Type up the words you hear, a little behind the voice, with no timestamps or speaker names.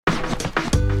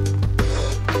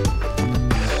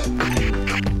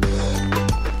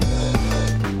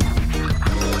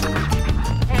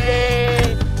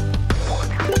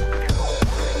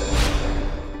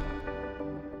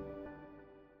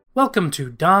Welcome to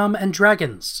Dom and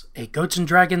Dragons, a Goats and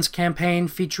Dragons campaign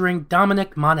featuring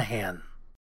Dominic Monaghan.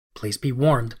 Please be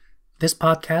warned, this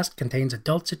podcast contains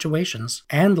adult situations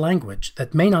and language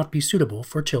that may not be suitable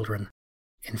for children.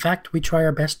 In fact, we try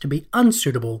our best to be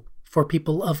unsuitable for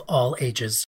people of all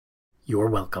ages. You're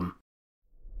welcome.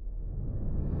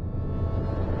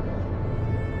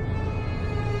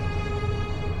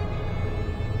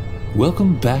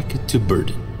 Welcome back to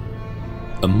Burden,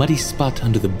 a muddy spot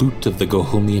under the boot of the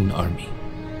Gohomian army.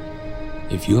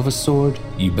 If you have a sword,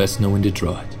 you best know when to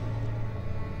draw it.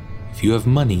 If you have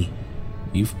money,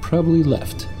 you've probably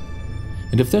left.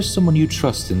 And if there's someone you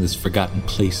trust in this forgotten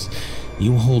place,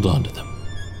 you hold on to them.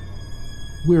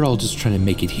 We're all just trying to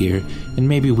make it here, and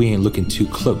maybe we ain't looking too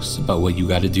close about what you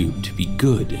gotta do to be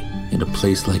good in a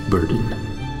place like Burden.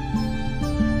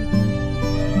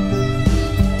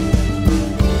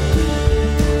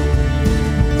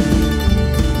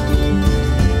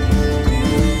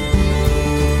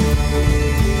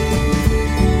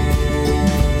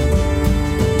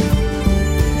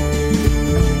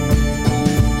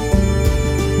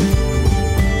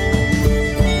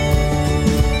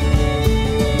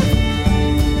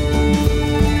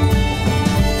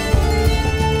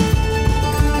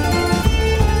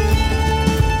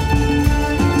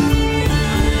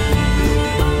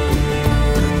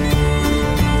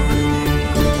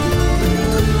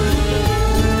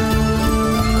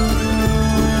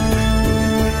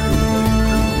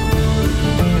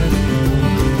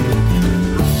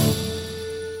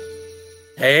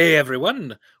 Hey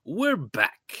everyone, we're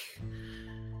back.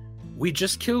 We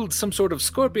just killed some sort of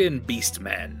scorpion beast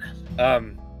man,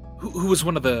 who was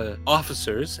one of the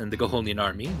officers in the Goholian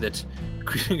army that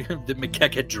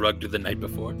Mikek had drugged the night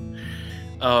before.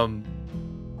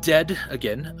 Dead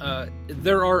again.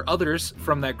 There are others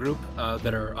from that group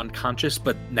that are unconscious,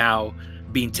 but now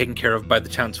being taken care of by the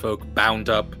townsfolk, bound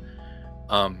up.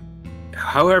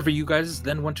 However you guys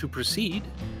then want to proceed.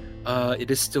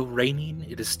 It is still raining.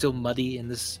 It is still muddy in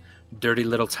this dirty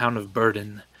little town of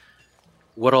Burden.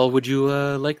 What all would you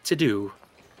like to do?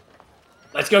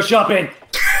 Let's go shopping.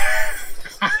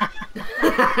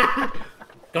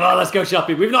 Come on, let's go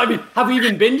shopping. Have we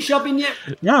even been shopping yet?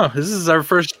 No, this is our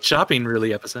first shopping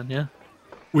really episode. Yeah,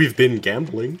 we've been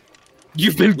gambling.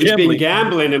 We've been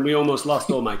gambling, and we almost lost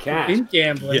all my cash. Been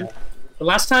gambling. Yeah. The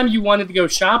last time you wanted to go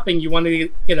shopping, you wanted to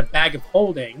get a bag of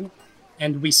holding.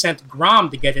 And we sent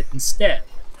Grom to get it instead.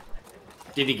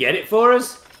 Did he get it for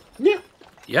us?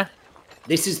 Yeah.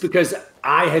 This is because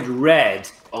I had read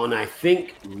on, I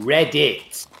think,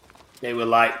 Reddit. They were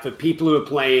like, for people who are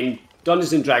playing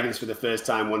Dungeons and Dragons for the first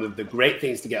time, one of the great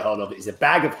things to get hold of is a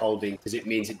bag of holding, because it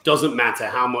means it doesn't matter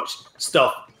how much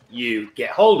stuff you get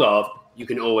hold of, you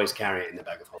can always carry it in the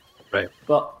bag of holding. Right.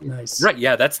 But nice. Right,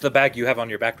 yeah, that's the bag you have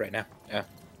on your back right now. Yeah.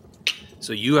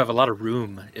 So you have a lot of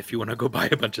room if you want to go buy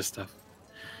a bunch of stuff.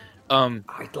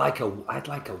 I'd like a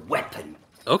weapon.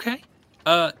 Okay.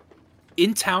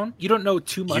 In town, you don't know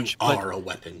too much. You are a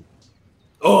weapon.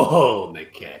 Oh,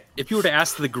 okay. If you were to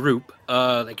ask the group,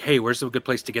 like, hey, where's a good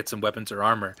place to get some weapons or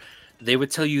armor? They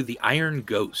would tell you the Iron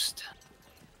Ghost.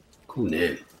 Cool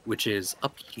name. Which is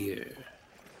up here.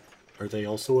 Are they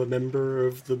also a member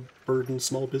of the Burden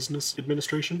Small Business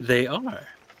Administration? They are.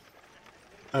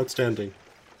 Outstanding.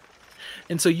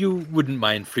 And so you wouldn't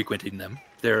mind frequenting them.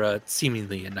 They're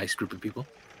seemingly a nice group of people.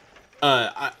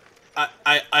 I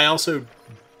also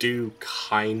do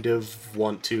kind of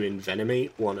want to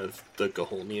envenomate one of the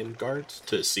Goholmian guards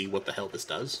to see what the hell this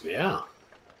does. Yeah,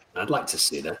 I'd like to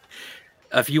see that.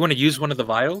 If you want to use one of the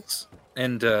vials,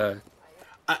 and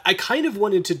I kind of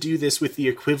wanted to do this with the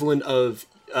equivalent of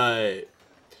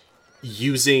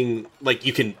using, like,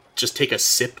 you can just take a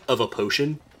sip of a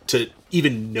potion to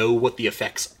even know what the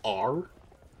effects are.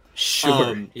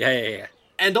 Sure. Yeah.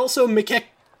 And also, Mikek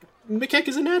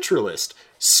is a naturalist.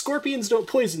 Scorpions don't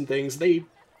poison things, they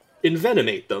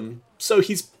envenomate them. So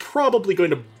he's probably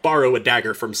going to borrow a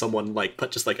dagger from someone, like,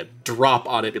 put just, like, a drop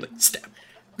on it, and be like, stab.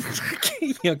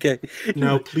 Okay.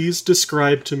 Now, please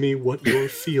describe to me what you're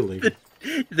feeling.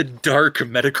 The dark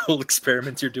medical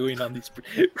experiments you're doing on these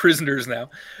prisoners now.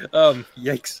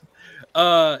 Yikes.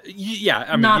 Yeah,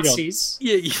 I mean, Nazis.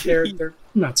 They're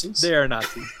Nazis. They are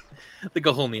Nazis. The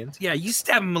Goholmians. Yeah, you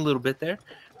stab him a little bit there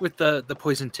with the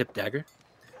poison tip dagger.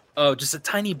 Oh, just a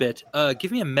tiny bit.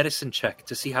 Give me a medicine check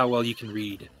to see how well you can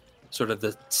read sort of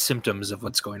the symptoms of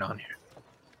what's going on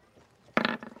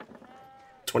here.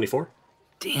 24?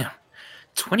 Damn.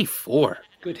 24.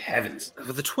 Good heavens.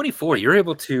 With the 24, you're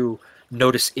able to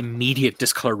notice immediate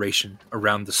discoloration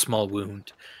around the small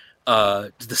wound.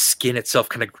 The skin itself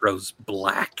kind of grows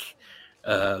black,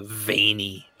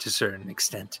 veiny to a certain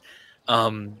extent.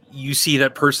 You see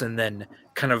that person then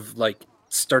kind of like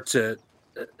start to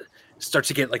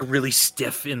get like really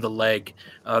stiff in the leg.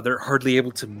 They're hardly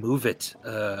able to move it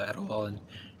at all, and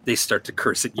they start to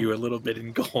curse at you a little bit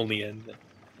in Gaholian.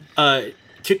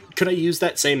 Could I use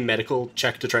that same medical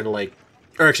check to try to like,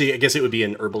 or actually, I guess it would be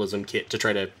an herbalism kit to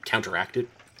try to counteract it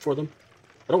for them?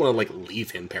 I don't want to like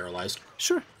leave him paralyzed.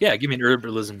 Sure. Yeah, give me an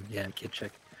herbalism kit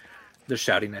check. They're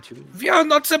shouting at you. We are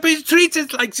not supposed to be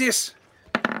treated like this.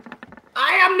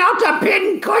 I am not a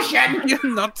pincushion.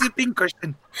 You're not a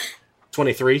pincushion.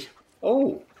 23.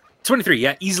 Oh. 23,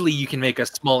 yeah. Easily you can make a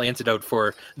small antidote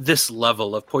for this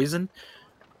level of poison.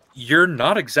 You're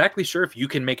not exactly sure if you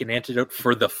can make an antidote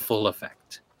for the full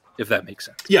effect, if that makes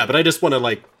sense. Yeah, but I just want to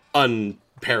like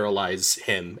unparalyze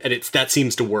him, and that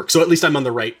seems to work. So at least I'm on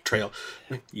the right trail.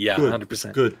 Yeah, good,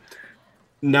 100%. Good.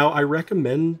 Now I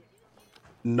recommend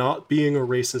not being a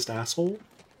racist asshole.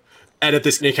 And at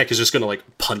this, Nikek is just going to like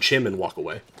punch him and walk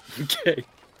away. Okay.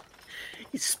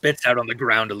 He spits out on the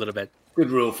ground a little bit.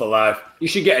 Good rule for life. You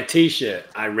should get a t-shirt.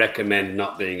 I recommend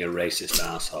not being a racist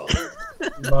asshole.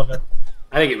 Love it.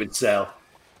 I think it would sell.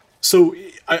 So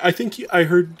I think I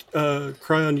heard,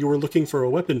 Cryon, you were looking for a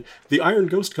weapon. The Iron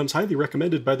Ghost comes highly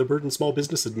recommended by the Burden Small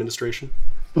Business Administration.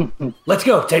 Let's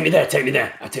go. Take me there. Take me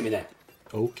there. I'll take me there.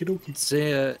 Okie dokie.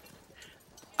 Say,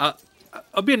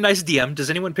 I'll be a nice DM. Does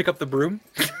anyone pick up the broom?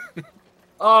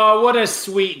 Oh, what a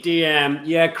sweet DM.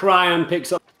 Yeah, Cryon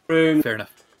picks up the room. Fair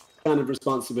enough. Kind of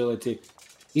responsibility.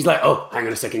 He's like, oh, hang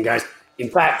on a second, guys. In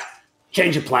fact,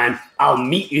 change of plan. I'll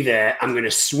meet you there. I'm going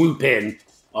to swoop in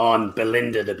on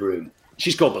Belinda the broom.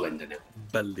 She's called Belinda now.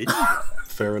 Belinda.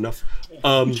 Fair enough.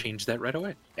 Change that right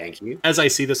away. Thank you. As I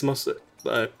see this,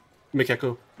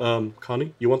 Mikeko,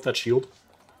 Connie, you want that shield?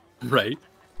 Right.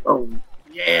 Oh,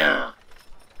 yeah.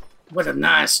 What a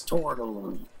nice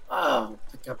turtle. Oh,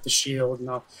 pick up the shield, and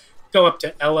I'll go up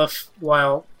to Elif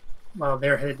while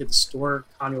they're headed to the store.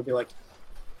 Connie will be like,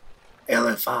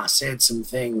 Elif, I said some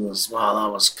things while I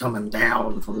was coming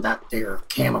down from that there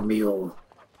chamomile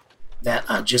that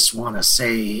I just want to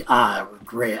say I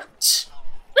regret.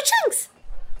 Which things?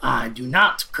 I do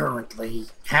not currently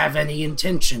have any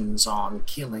intentions on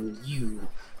killing you,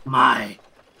 my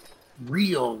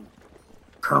real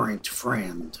current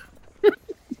friend. Because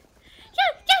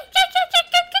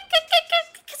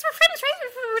we're friends, right?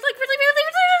 We're like really good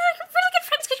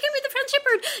friends. Could you give me the friendship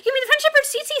bird? Give me the friendship bird.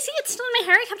 See, it's still in my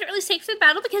hair. I kept it really safe through the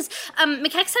battle because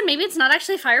Mikek said maybe it's not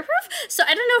actually fireproof. So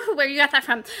I don't know where you got that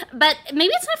from, but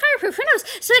maybe it's not fireproof. Who knows?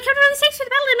 So I kept it really safe through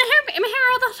the battle in my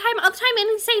hair all the time, and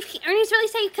he's safe. Ernie's really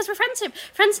safe because we're friends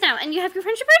now. And you have your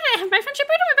friendship bird, and I have my friendship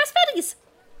bird, and we're best buddies.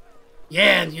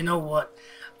 Yeah, and you know what?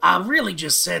 I really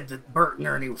just said that Bert and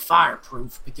Ernie were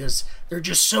fireproof because they're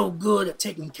just so good at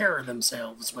taking care of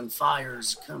themselves when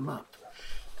fires come up.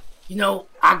 You know,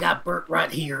 I got Bert right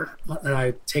here, and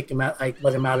I take him out. I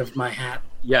let him out of my hat.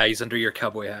 Yeah, he's under your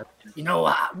cowboy hat. You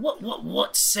know,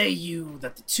 what say you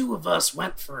that the two of us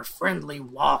went for a friendly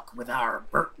walk with our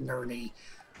Bert and Ernie?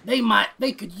 They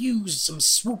could use some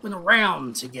swooping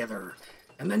around together,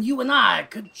 and then you and I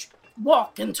could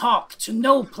walk and talk to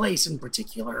no place in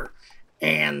particular,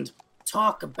 and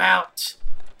talk about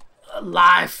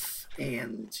life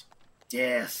and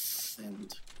death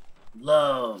and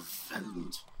love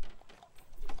and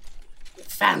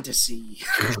fantasy.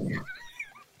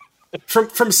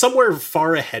 From somewhere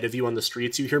far ahead of you on the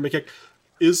streets, you hear Mikek,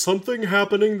 is something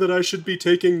happening that I should be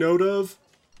taking note of?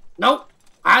 Nope.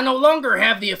 I no longer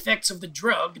have the effects of the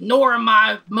drug, nor am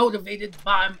I motivated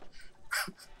by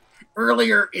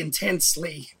earlier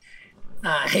intensely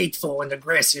hateful and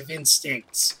aggressive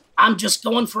instincts. I'm just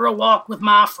going for a walk with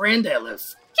my friend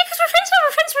Elif. Yeah, because we're friends now.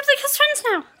 We're friends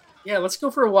now. yeah, let's go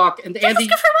for a walk. And Yeah, Andy, let's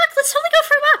go for a walk. Let's totally go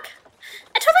for a walk.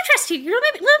 I totally trust you. You're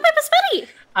my best buddy.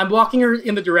 I'm walking her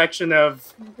in the direction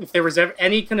of if there was ever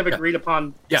any kind of agreed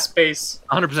upon Yeah. space.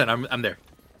 100%. I'm there.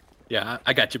 Yeah,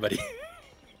 I got you, buddy.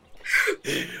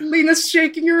 Lena's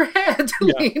shaking her head.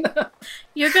 Yeah. Lena,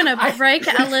 You're gonna break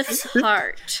Elif's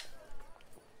heart.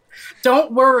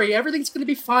 don't worry. Everything's going to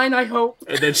be fine, I hope.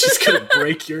 And then she's gonna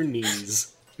break your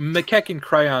knees. Mikek and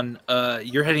Cryon,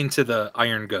 you're heading to the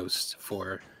Iron Ghost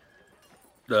for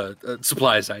the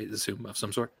supplies, I assume, of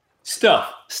some sort.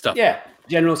 Stuff. Stuff. Yeah,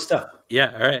 general stuff.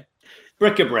 Yeah, all right.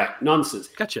 Bric-a-brac. Nonsense.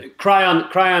 Gotcha.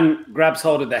 Cryon grabs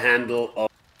hold of the handle of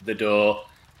the door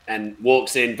and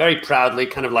walks in very proudly,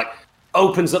 kind of like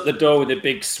opens up the door with a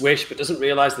big swish, but doesn't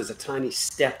realize there's a tiny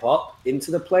step up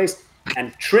into the place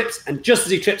and trips. And just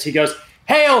as he trips, he goes,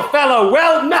 "Hail, fellow,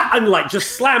 well met," and like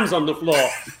just slams on the floor.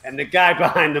 And the guy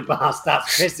behind the bar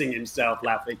starts pissing himself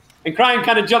laughing. And Cryon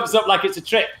kind of jumps up like it's a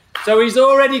trick. So he's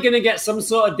already going to get some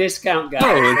sort of discount, guys.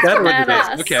 Oh, is that what it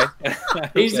Badass. is? Okay.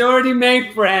 He's already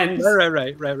made friends.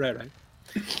 Right.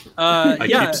 I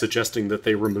keep suggesting that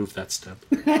they remove that step.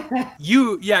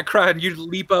 Cryan, you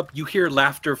leap up, you hear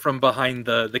laughter from behind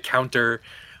the counter,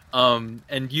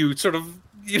 and you sort of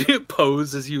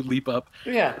pose as you leap up.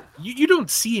 Yeah. You don't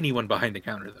see anyone behind the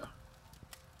counter, though.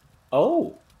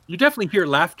 Oh. You definitely hear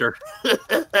laughter.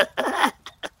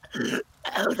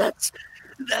 Oh, that's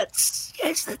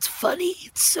funny.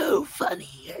 It's so funny,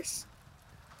 yes.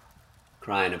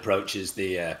 Cryan approaches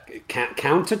the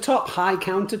countertop, high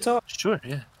countertop, Sure,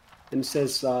 yeah. and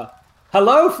says,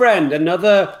 "Hello, friend.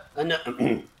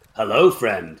 Hello,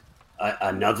 friend.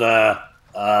 Another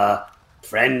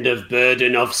friend of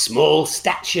Burden of small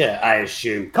stature, I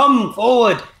assume. Come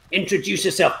forward. Introduce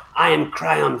yourself. I am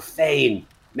Cryan Fane,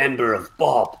 member of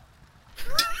Bob."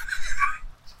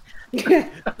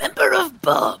 Member of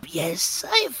Bob, yes.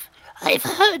 I've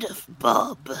heard of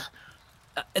Bob.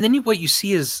 And then what you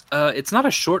see is it's not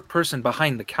a short person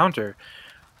behind the counter.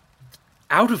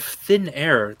 Out of thin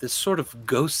air, this sort of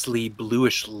ghostly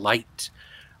bluish light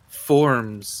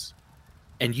forms,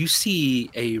 and you see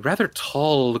a rather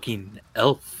tall-looking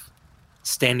elf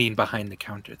standing behind the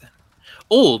counter then.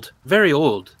 Old, very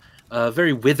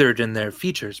withered in their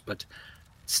features, but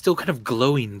still kind of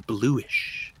glowing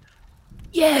bluish.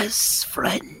 Yes,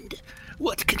 friend.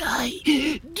 What can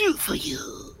I do for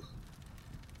you?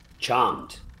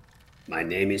 Charmed. My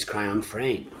name is Cryan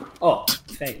Fane. Oh,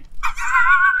 Fane.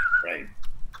 Fane.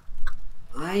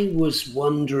 I was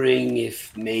wondering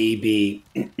if maybe...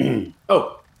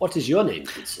 Oh, what is your name,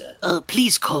 good sir?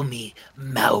 Please call me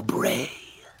Mowbray.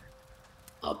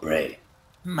 Mowbray.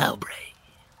 Mowbray.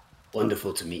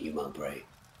 Wonderful to meet you, Mowbray.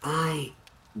 I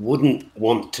wouldn't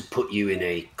want to put you in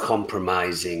a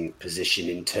compromising position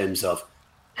in terms of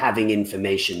having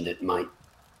information that might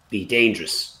be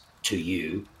dangerous to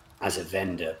you as a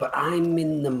vendor, but I'm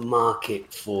in the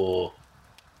market for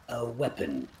a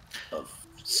weapon of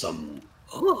some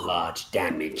large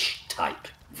damage type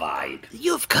vibe.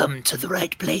 You've come to the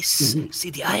right place. Mm-hmm. See,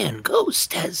 the Iron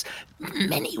Ghost has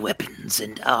many weapons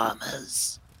and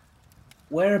armors.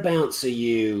 Whereabouts are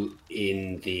you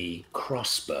in the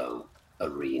crossbow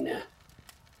arena?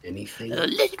 Anything?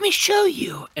 Let me show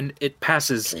you. And it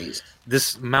passes. Please.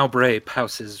 This Mowbray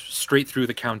passes straight through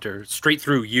the counter, straight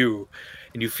through you,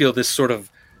 and you feel this sort of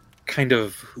kind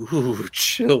of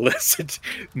chill as it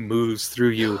moves through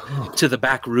you to the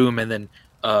back room, and then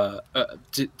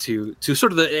to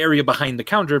sort of the area behind the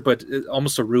counter, but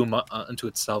almost a room unto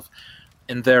itself.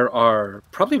 And there are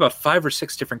probably about 5 or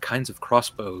 6 different kinds of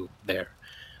crossbow there,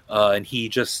 and he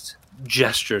just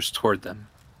gestures toward them.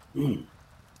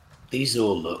 These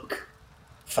all look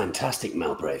fantastic,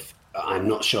 Mowbray. I'm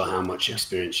not sure how much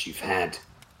experience you've had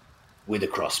with a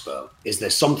crossbow. Is there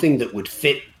something that would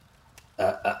fit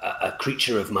a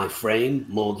creature of my frame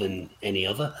more than any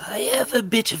other? I have a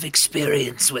bit of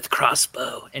experience with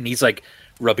crossbow. And he's like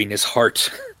rubbing his heart.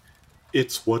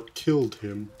 It's what killed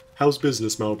him. How's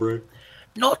business, Mowbray?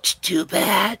 Not too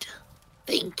bad.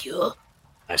 Thank you.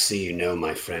 I see you know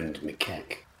my friend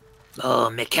McKeck. Oh,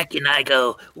 McKeck and I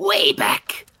go way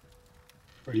back.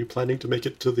 Are you planning to make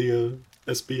it to the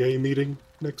SBA meeting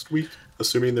next week?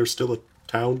 Assuming there's still a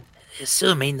town?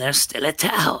 Assuming there's still a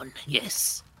town,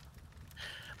 yes.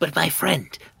 But my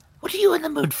friend, what are you in the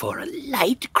mood for? A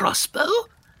light crossbow?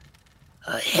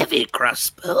 A heavy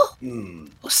crossbow?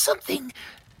 Or something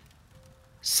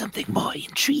more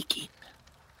intriguing?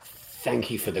 Thank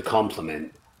you for the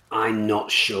compliment. I'm not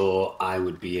sure I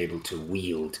would be able to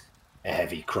wield a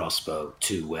heavy crossbow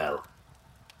too well.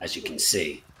 As you can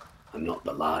see, I'm not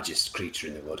the largest creature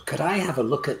in the world. Could I have a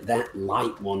look at that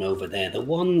light one over there? The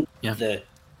one,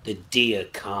 the deer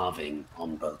carving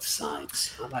on both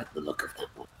sides. I like the look of that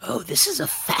one. Oh, this is a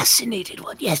fascinating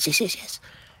one. Yes.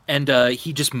 And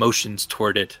he just motions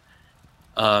toward it.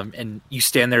 And you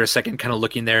stand there a second kind of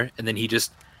looking there, and then he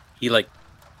like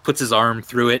puts his arm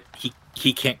through it.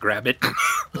 He can't grab it.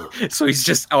 So he's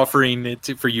just offering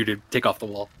it for you to take off the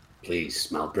wall. Please,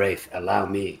 Malbraith, allow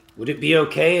me. Would it be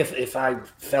okay if I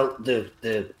felt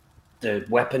the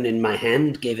weapon in my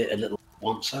hand, gave it a little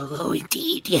once over? Oh,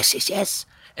 indeed. Yes.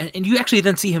 And you actually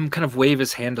then see him kind of wave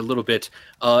his hand a little bit,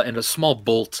 and a small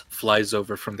bolt flies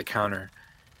over from the counter,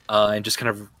 and just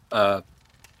kind of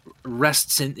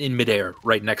rests in midair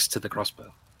right next to the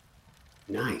crossbow.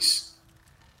 Nice.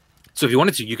 So if you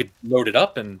wanted to, you could load it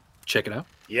up and check it out.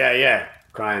 Yeah.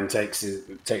 Cryan takes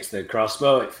the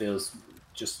crossbow. It feels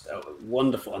just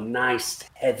wonderful. A nice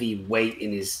heavy weight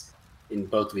in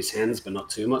both of his hands, but not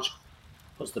too much.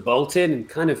 Puts the bolt in and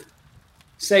kind of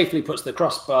safely puts the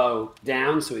crossbow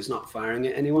down so he's not firing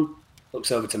at anyone.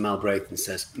 looks over to Malbraith and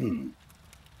says,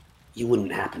 you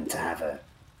wouldn't happen to have a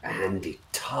handy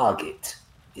target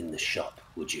in the shop,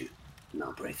 would you,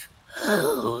 Malbraith?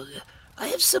 Oh, I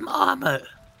have some armor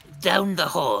down the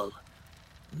hall.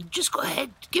 Just go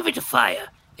ahead, give it a fire.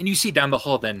 And you see down the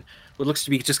hall then what looks to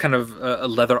be just kind of a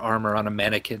leather armor on a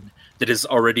mannequin that has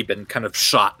already been kind of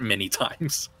shot many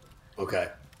times. Okay.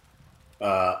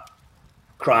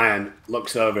 Cryan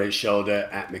looks over his shoulder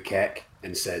at McKeck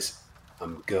and says,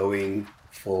 I'm going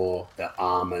for the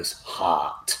armor's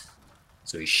heart.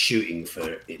 So he's shooting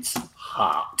for its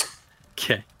heart.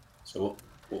 Okay. So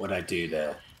what would I do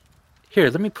there? Here,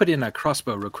 let me put in a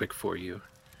crossbow real quick for you.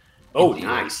 Oh,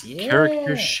 nice. Yeah.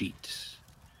 Character sheet.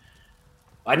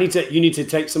 You need to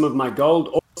take some of my gold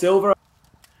or silver.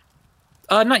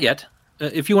 Not yet.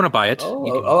 If you want to buy it.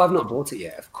 I've not bought it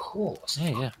yet. Of course.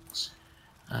 Yeah.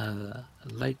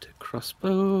 Light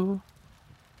crossbow.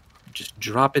 Just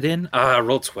drop it in.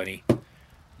 Roll 20.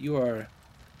 You are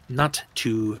not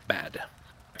too bad.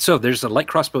 So there's a light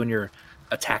crossbow in your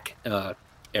attack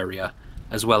area,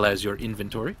 as well as your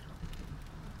inventory.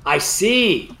 I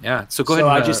see. Yeah, so go ahead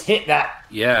and... So I just hit that.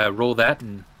 Yeah, roll that,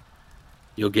 and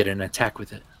you'll get an attack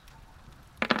with it.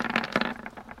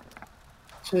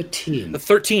 13.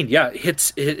 13, yeah.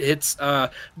 Hits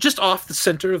just off the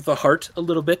center of the heart a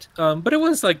little bit, but it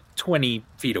was like 20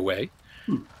 feet away.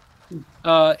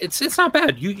 It's not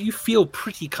bad. You feel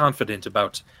pretty confident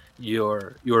about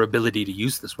your ability to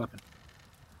use this weapon.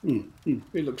 He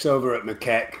looks over at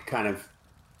McKeck, kind of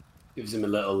gives him a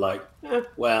little like,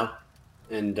 well.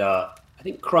 And I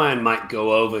think Cryan might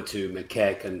go over to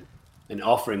McKeck and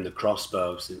offer him the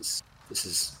crossbow, since this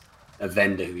is a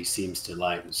vendor who he seems to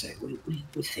like, and say, what do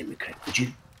you think,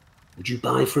 McKeck? Would you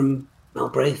buy from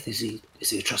Malbraith? Is he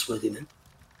a trustworthy man?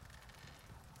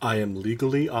 I am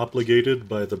legally obligated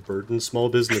by the Burden Small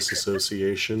Business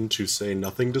Association to say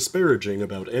nothing disparaging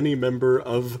about any member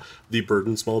of the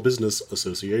Burden Small Business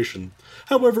Association.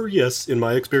 However, yes, in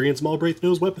my experience, Malbraith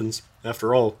knows weapons.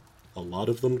 After all, a lot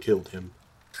of them killed him.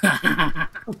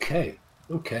 Okay.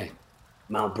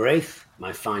 Malbraith,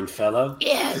 my fine fellow.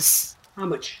 Yes. How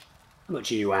much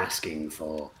are you asking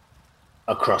for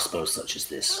a crossbow such as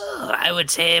this? Oh, I would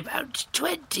say about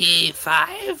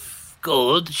 25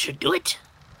 gold should do it.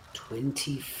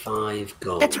 25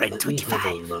 gold. That's right, Let 25. me have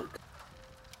a look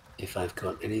if I've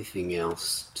got anything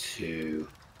else to...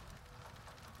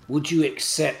 Would you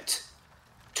accept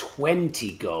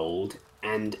 20 gold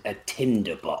and a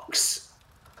tinderbox?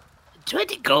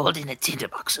 20 gold in a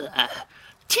tinderbox.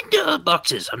 Tinder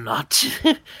boxes are not...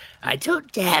 I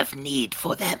don't have need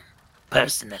for them,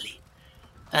 personally.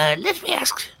 Let me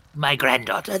ask my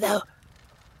granddaughter, though.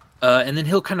 And then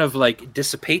he'll kind of like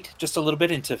dissipate just a little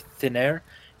bit into thin air.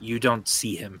 You don't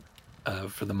see him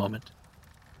for the moment.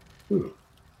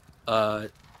 A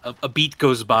beat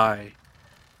goes by,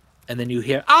 and then you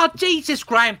hear, "Oh, Jesus,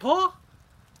 Grandpa!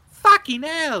 Fucking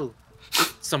hell!"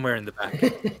 somewhere in the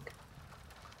back.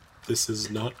 This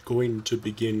is not going to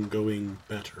begin going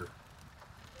better.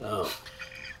 Oh.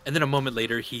 And then a moment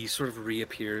later, he sort of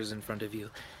reappears in front of you.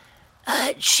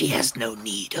 She has no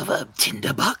need of a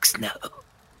tinderbox, no.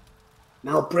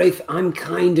 Malbraith,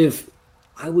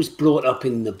 I was brought up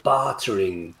in the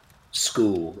bartering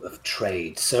school of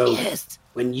trade. So Yes.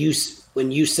 when you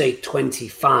say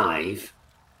 25,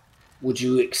 would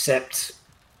you accept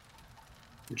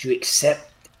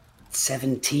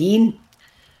 17?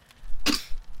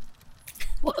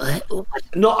 What?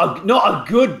 Not a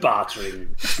good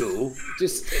bartering school,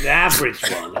 just an average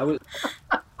one.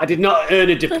 I did not earn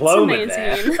a diploma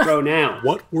there. amazing. Thrown out.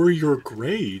 What were your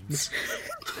grades?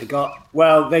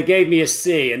 They gave me a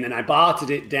C, and then I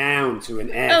bartered it down to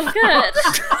an F. Oh, good.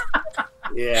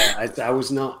 Yeah, it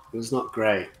was not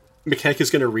great. McKeck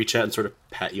is going to reach out and sort of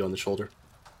pat you on the shoulder.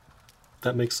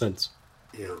 That makes sense.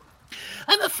 Yeah.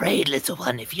 I'm afraid, little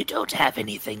one, if you don't have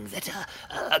anything that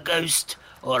a ghost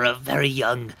or a very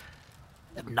young,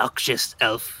 obnoxious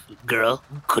elf girl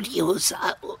could use,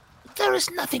 there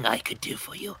is nothing I could do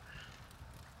for you.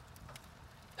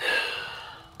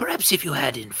 Perhaps if you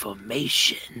had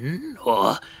information,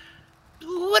 or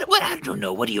what I don't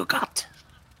know. What do you got?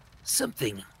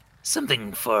 Something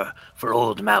for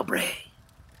old Mowbray.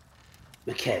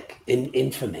 McKeck,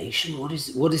 information? What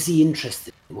is he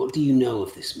interested in? What do you know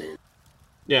of this man?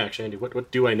 Yeah, actually, Andy,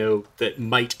 what do I know that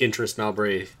might interest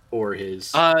Mowbray or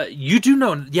his... You do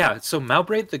know, yeah, so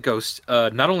Mowbray the Ghost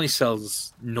not only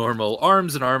sells normal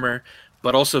arms and armor,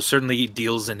 but also certainly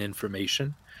deals in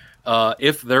information.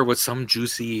 If there was some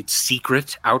juicy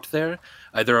secret out there,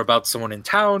 either about someone in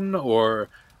town or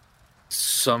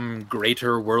some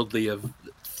greater worldly of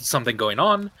something going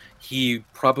on, he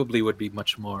probably would be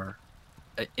much more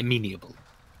amenable.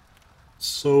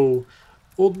 So,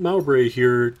 old Mowbray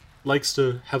here likes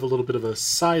to have a little bit of a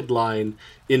sideline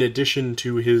in addition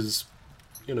to his,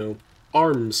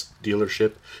 arms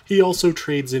dealership. He also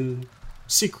trades in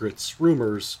secrets,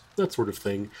 rumors, that sort of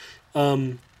thing.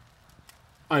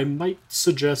 I might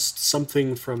suggest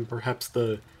something from perhaps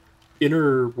the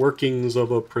inner workings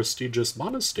of a prestigious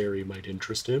monastery might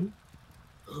interest him.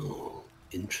 Oh,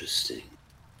 interesting.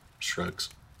 Shrugs.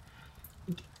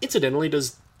 Incidentally,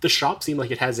 does the shop seem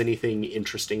like it has anything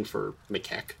interesting for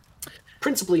McKeck?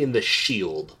 Principally in the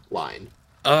shield line.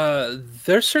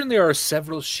 There certainly are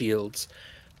several shields.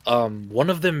 One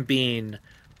of them being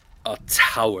a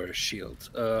tower shield,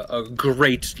 a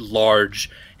great, large,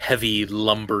 heavy,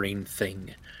 lumbering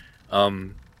thing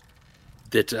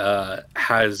that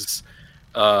has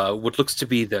what looks to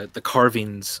be the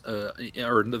carvings or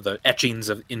the etchings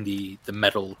in the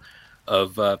metal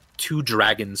of two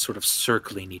dragons sort of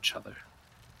circling each other.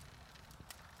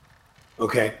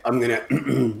 Okay, I'm gonna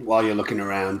while you're looking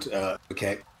around,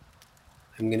 okay,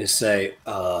 I'm gonna say,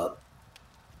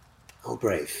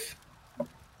 Brave,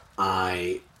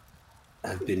 I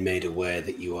have been made aware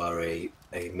that you are a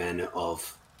man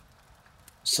of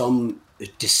some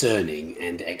discerning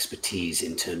and expertise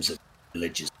in terms of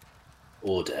religious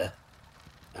order.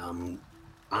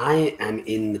 I am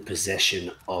in the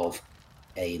possession of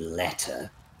a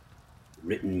letter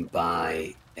written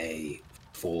by a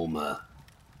former,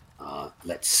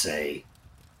 let's say,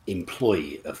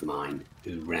 employee of mine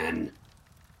who ran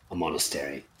a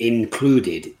monastery.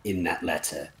 Included in that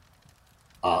letter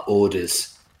are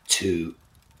orders to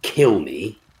kill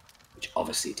me, which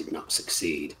obviously did not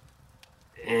succeed,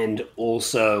 and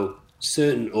also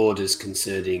certain orders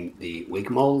concerning the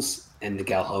Wigmols and the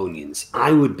Galhonians.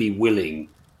 I would be willing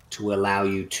to allow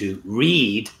you to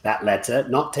read that letter,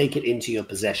 not take it into your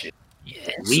possession.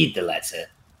 Yes. Read the letter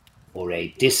for a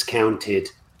discounted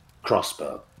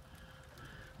crossbow.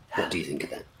 What do you think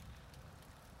of that?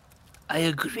 I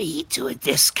agree to a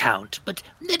discount, but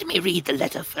let me read the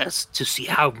letter first to see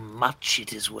how much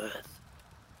it is worth.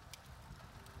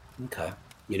 Okay.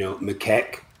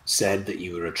 McKeck said that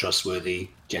you were a trustworthy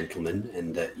gentleman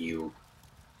and that you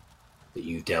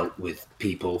dealt with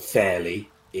people fairly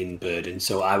in Burden.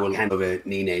 So I will hand over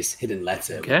Nine's hidden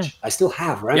letter, which I still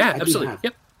have, right? Yeah, I absolutely.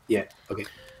 Yep. Yeah. Okay.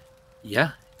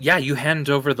 Yeah. You hand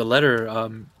over the letter.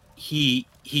 He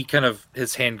kind of,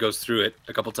 his hand goes through it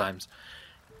a couple times.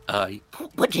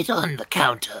 Put it on the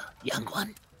counter, young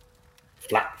one.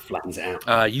 Flattens it out.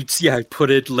 I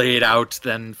put it, lay it out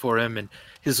then for him, and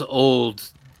his old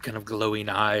kind of glowing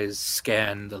eyes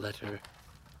scan the letter.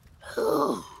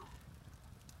 Oh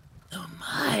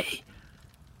my.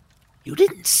 You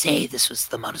didn't say this was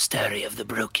the Monastery of the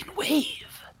Broken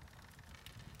Wave.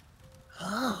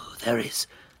 Oh, there is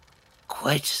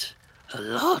quite a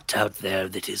lot out there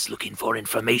that is looking for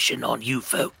information on you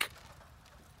folk.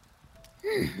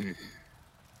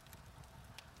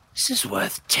 This is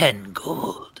worth 10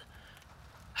 gold.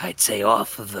 I'd say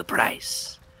off of the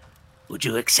price. Would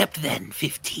you accept then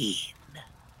 15?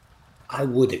 I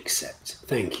would accept.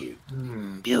 Thank you.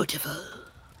 Beautiful.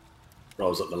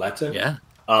 Rolls up the letter. Yeah.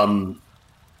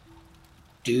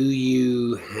 Do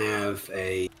you have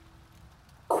a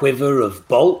quiver of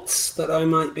bolts that I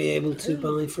might be able to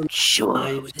buy from? Sure.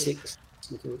 5, 6?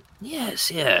 Yes,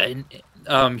 yeah.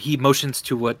 He motions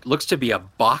to what looks to be a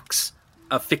box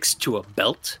affixed to a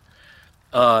belt.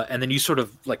 And then you sort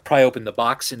of pry open the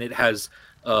box, and it has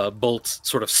bolts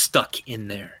sort of stuck in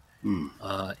there.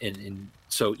 And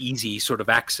so easy sort of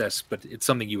access, but it's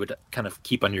something you would kind of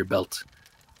keep on your belt.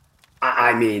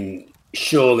 I mean,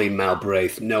 surely,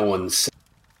 Malbraith, no one's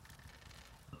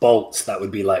bolts. That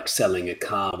would be like selling a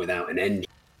car without an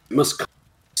engine. It must cost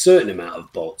a certain amount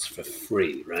of bolts for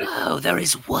free, right? Oh, there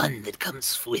is one that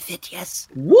comes with it, yes.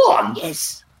 One?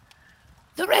 Yes.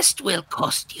 The rest will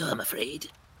cost you, I'm afraid.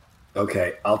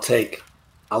 Okay, I'll take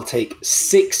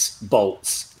 6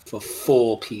 bolts for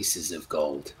 4 pieces of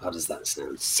gold. How does that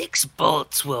sound? 6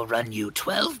 bolts will run you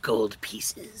 12 gold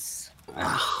pieces.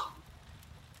 Oh,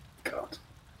 God.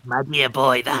 My dear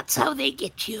boy, that's how they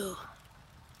get you.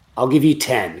 I'll give you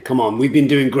 10. Come on, we've been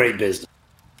doing great business.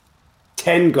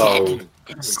 10 gold,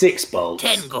 6 bolts.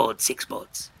 10 gold, 6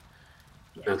 bolts.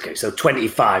 Okay, so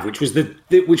 25, which was the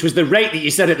rate that you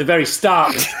said at the very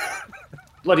start.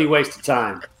 Bloody waste of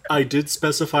time. I did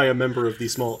specify a member of the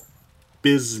small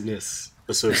business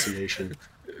association.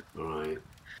 All right.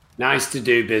 Nice to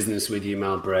do business with you,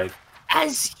 Malbrave.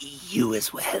 As you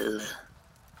as well.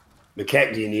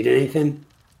 McKeck, do you need anything?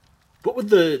 What would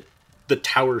the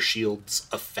tower shield's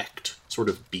effect sort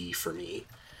of be for me?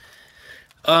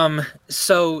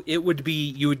 So it would be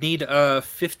you would need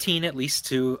 15 at least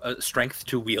to strength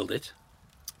to wield it.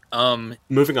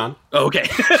 Moving on. Oh, okay,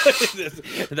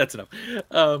 that's enough.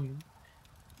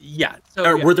 Yeah. So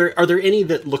Are there any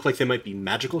that look like they might be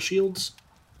magical shields?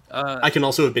 I can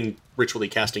also have been ritually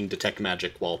casting detect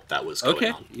magic while that was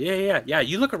going on. Yeah.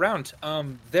 You look around.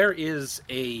 There is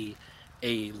a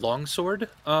longsword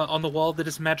on the wall that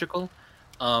is magical,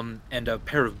 and a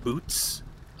pair of boots,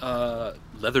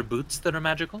 leather boots that are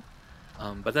magical.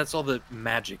 But that's all the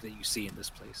magic that you see in this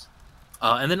place.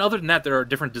 And then other than that, there are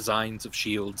different designs of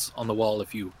shields on the wall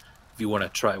if you want to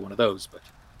try one of those.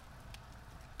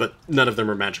 But none of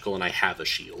them are magical, and I have a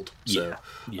shield. So,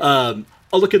 yeah.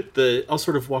 I'll look at I'll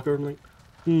sort of walk over and like,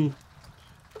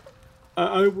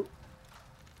 I've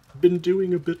been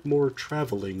doing a bit more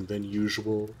traveling than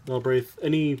usual. Malbraith,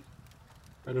 any,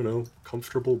 I don't know,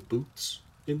 comfortable boots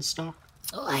in stock?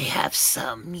 Oh, I have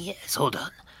some, yes. Hold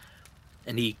on.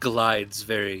 And he glides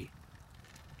very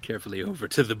carefully over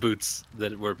to the boots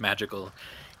that were magical.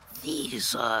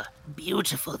 These are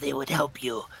beautiful. They would help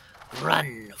you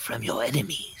run from your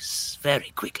enemies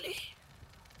very quickly.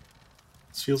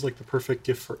 This feels like the perfect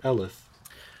gift for Elif.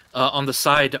 On the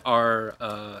side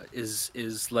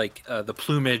is like the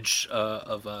plumage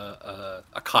of a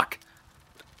cock,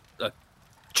 a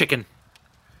chicken.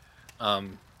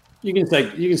 You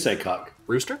can say cock.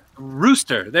 Rooster?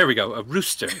 Rooster. There we go. A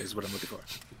rooster is what I'm looking for.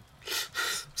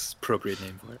 It's appropriate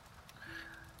name for it.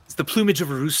 It's the plumage of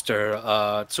a rooster,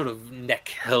 sort of neck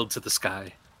held to the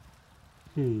sky.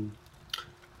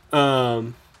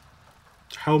 How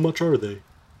much are they?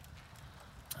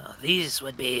 These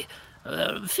would be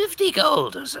 50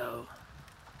 gold or so.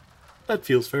 That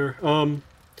feels fair. I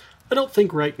don't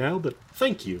think right now, but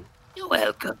thank you. You're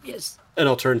welcome, yes. And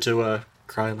I'll turn to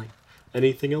Kryling.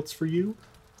 Anything else for you,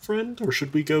 friend? Or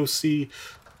should we go see...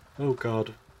 Oh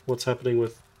god, what's happening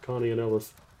with Connie and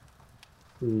Elif?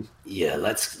 Yeah,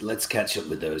 let's catch up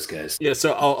with those guys. Yeah,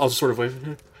 so I'll sort of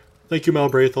wave. Thank you,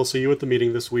 Malbraith. I'll see you at the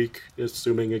meeting this week,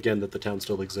 assuming again that the town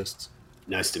still exists.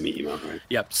 Nice to meet you, Malbraith.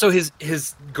 Yep. So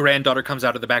his granddaughter comes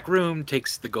out of the back room,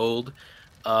 takes the gold,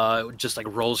 just like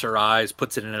rolls her eyes,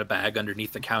 puts it in a bag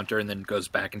underneath the counter, and then goes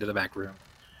back into the back room.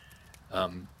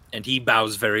 And he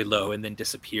bows very low and then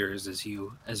disappears as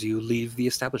you leave the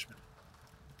establishment.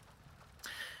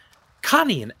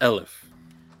 Connie and Elif,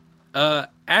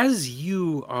 as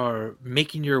you are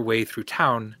making your way through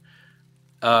town,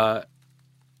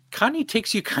 Connie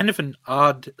takes you kind of an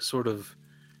odd sort of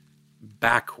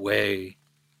back way,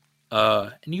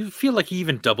 and you feel like you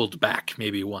even doubled back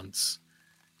maybe once,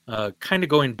 kind of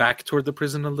going back toward the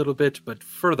prison a little bit, but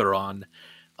further on.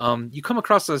 You come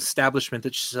across an establishment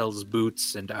that sells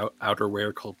boots and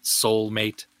outerwear called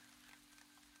Soulmate.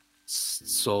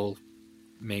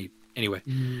 Soulmate. Anyway.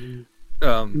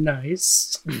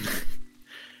 Nice.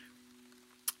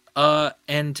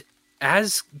 And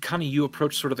as Connie, you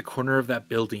approach sort of the corner of that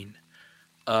building,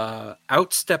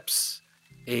 out steps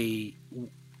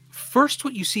first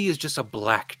what you see is just a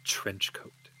black trench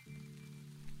coat.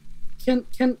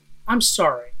 I'm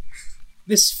sorry.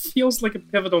 This feels like a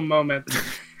pivotal moment.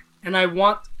 And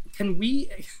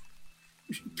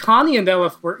Connie and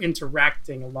Elif were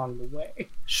interacting along the way.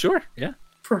 Sure, yeah.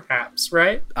 Perhaps,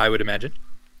 right? I would imagine.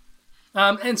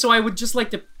 And so I would just like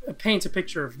to paint a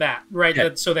picture of that, right? Yeah.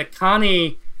 So that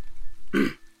Connie,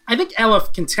 I think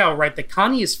Elif can tell, right? That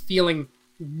Connie is feeling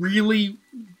really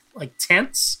like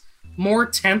tense, more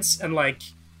tense and like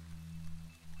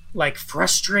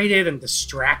frustrated and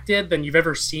distracted than you've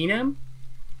ever seen him.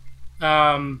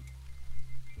 And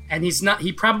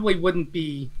he probably wouldn't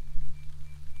be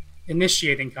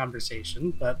initiating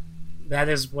conversation, but that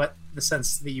is what the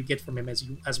sense that you get from him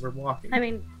as we're walking. I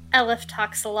mean, Elif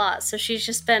talks a lot, so she's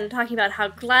just been talking about how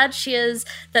glad she is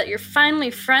that you're finally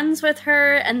friends with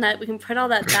her and that we can put all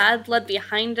that bad blood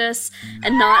behind us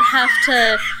and not have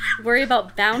to worry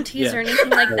about bounties or anything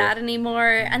like that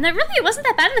anymore. And that really it wasn't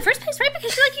that bad in the first place, right?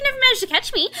 Because you never managed to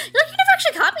catch me. You never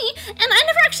actually caught me, and I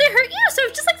never actually hurt you. So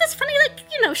it's just like this funny,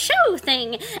 show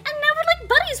thing. And now we're like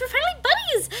buddies. We're finally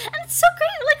buddies, and it's so great.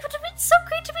 It's so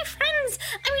great to be friends.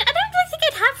 I mean, I don't really think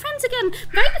I'd have friends again,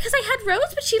 right? Because I had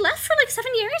Rose, but she left for 7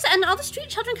 years, and all the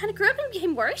street children kind of grew up and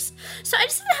became worse. So I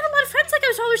just didn't have a lot of friends. I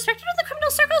was well respected in the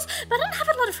criminal circles, but I didn't have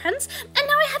a lot of friends. And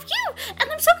now I have you, and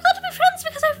I'm so glad to be friends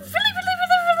because I really, really,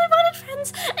 really, really wanted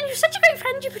friends. And you're such a great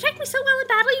friend. You protect me so well in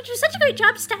battle. You do such a great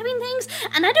job stabbing things,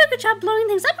 and I do a good job blowing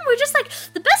things up. And we're just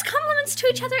the best compliments to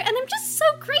each other, and I'm just so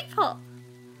grateful.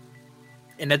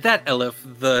 And at that, Elif,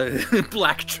 the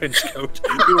black trench coat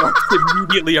walks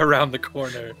immediately around the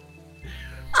corner.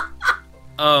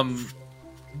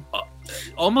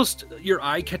 almost your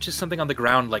eye catches something on the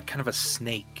ground, like kind of a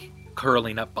snake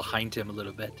curling up behind him a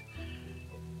little bit.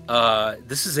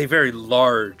 This is a very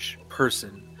large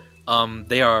person.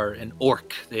 They are an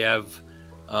orc. They have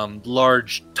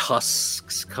large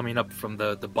tusks coming up from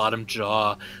the bottom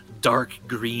jaw, dark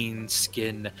green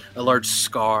skin, a large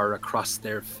scar across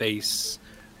their face.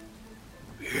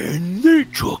 And they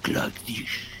talk like this.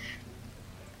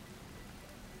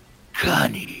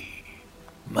 Connie,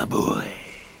 my boy,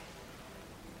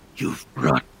 you've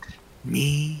brought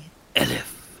me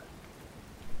Elif.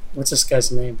 What's this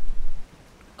guy's name?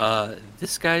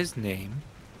 This guy's name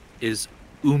is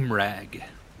Umrag.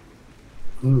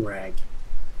 Umrag.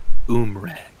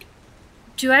 Umrag.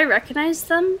 Do I recognize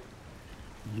them?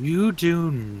 You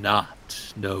do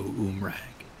not know Umrag.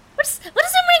 What does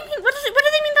Umrag mean? What do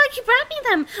they mean like you brought me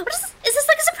them? Is this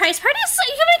like a surprise party?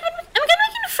 Am I gonna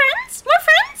make new friends? More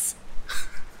friends?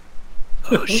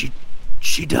 Oh,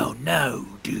 she don't know,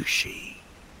 do she?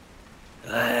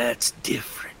 That's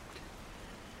different.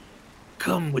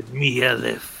 Come with me,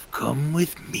 Elif. Come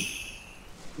with me.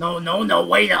 No,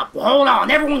 wait up. Hold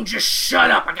on. Everyone just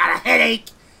shut up. I got a headache.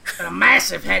 Got a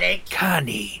massive headache.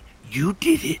 Connie, you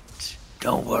did it.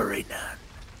 Don't worry none.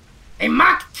 Hey,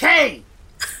 Mike K!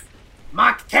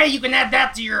 Mike K, you can add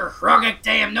that to your rugged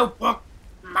damn notebook.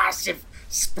 Massive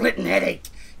splitting headache.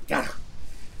 Got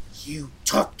you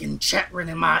talking, chattering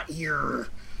in my ear.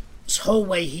 This whole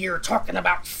way here talking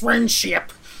about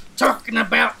friendship. Talking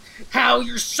about how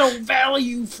you're so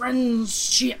value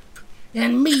friendship.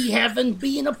 And me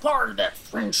being a part of that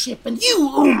friendship. And you,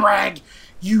 Umrag,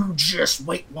 you just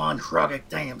wait one rugged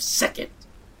damn second.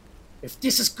 If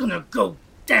this is gonna go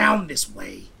down this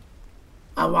way,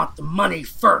 I want the money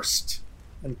first.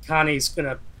 And Connie's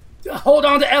gonna hold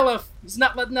on to Elif. He's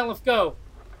not letting Elif go.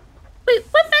 Wait,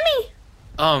 what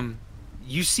money?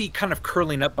 You see kind of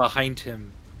curling up behind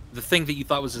him, the thing that you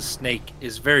thought was a snake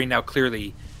is very now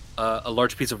clearly a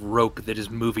large piece of rope that is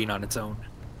moving on its own.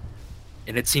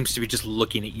 And it seems to be just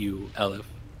looking at you, Elif.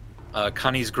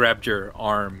 Connie's grabbed your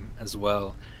arm as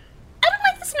well. I don't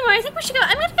like this anymore. I think we should go.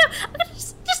 I'm gonna go.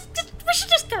 We should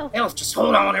just go. Elf, just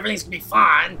hold on. Everything's gonna be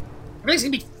fine. Everything's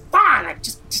gonna be fine. I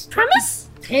just Promise?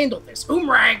 handle this.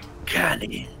 Umrag.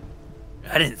 Connie,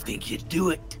 I didn't think you'd do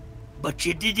it, but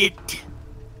you did it.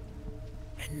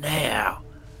 And now,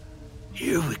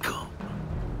 here we come.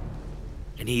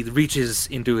 And he reaches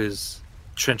into his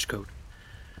trench coat.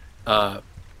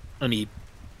 And he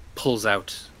pulls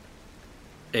out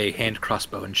a hand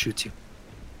crossbow and shoots you.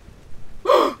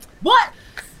 What?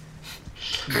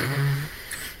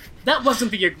 That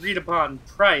wasn't the agreed upon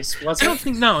price, was it? I don't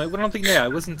think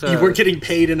it wasn't. You weren't getting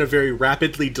paid in a very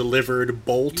rapidly delivered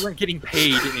bolt. You weren't getting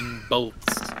paid in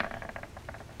bolts.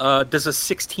 Does a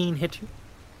 16 hit you?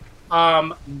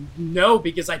 No,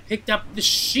 because I picked up the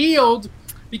shield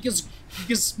because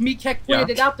Mikek pointed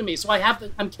it out to me, so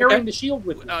I'm carrying the shield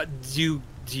with me.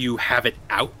 Do you have it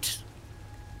out,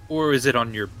 or is it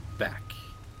on your back?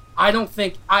 I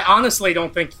honestly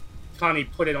don't think Connie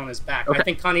put it on his back. Okay. I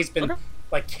think Connie's been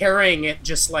like carrying it,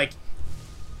 just like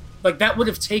that would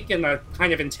have taken a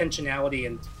kind of intentionality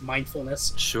and mindfulness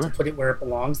to put it where it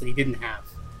belongs that he didn't have.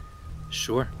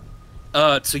 Sure.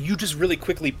 So you just really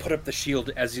quickly put up the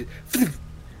shield as you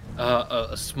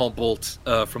a small bolt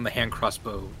from the hand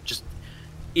crossbow just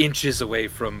inches away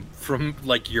from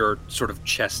like your sort of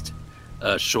chest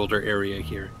shoulder area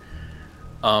here.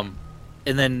 And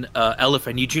then Elif,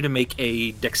 I need you to make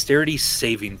a dexterity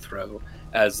saving throw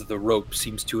as the rope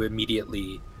seems to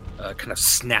immediately kind of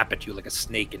snap at you like a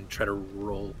snake and try to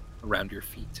roll around your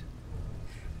feet.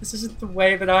 This isn't the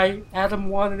way that Adam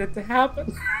wanted it to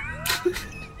happen.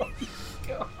 Oh,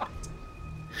 God.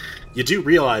 You do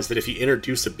realize that if you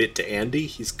introduce a bit to Andy,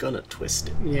 he's gonna twist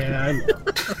it. Yeah, I know.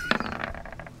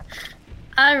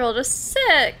 I rolled a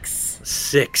 6.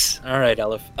 6. All right,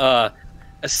 Elif.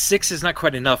 A 6 is not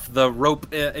quite enough. The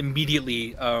rope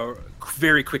immediately,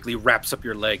 very quickly wraps up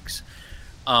your legs,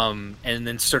 and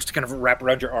then starts to kind of wrap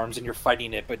around your arms, and you're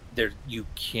fighting it, but you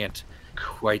can't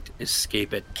quite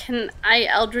escape it. Can I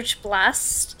Eldritch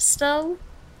Blast still?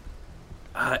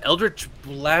 Eldritch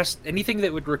Blast, anything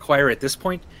that would require at this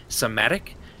point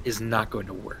somatic, is not going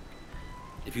to work.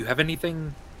 If you have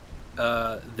anything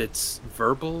that's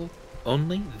verbal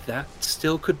only, that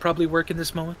still could probably work in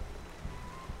this moment.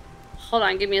 Hold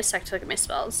on, give me a sec to look at my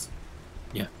spells.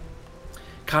 Yeah.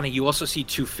 Connie, you also see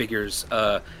two figures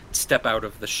step out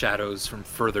of the shadows from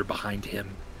further behind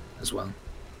him as well.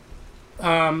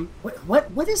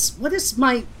 What is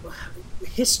my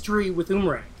history with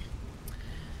Umrag?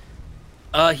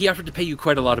 He offered to pay you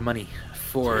quite a lot of money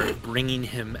for bringing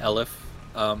him Elif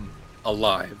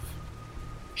alive.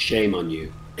 Shame on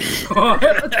you.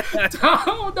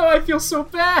 Oh no, I feel so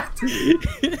bad.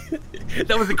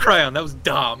 That was a Cryon. That was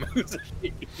Dom.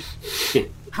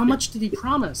 How much did he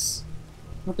promise?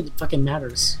 Not that it fucking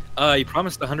matters. He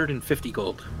promised 150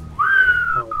 gold.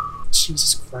 Oh,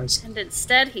 Jesus Christ. And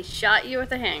instead, he shot you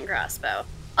with a hand crossbow.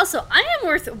 Also, I am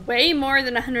worth way more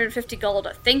than 150 gold.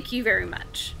 Thank you very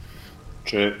much.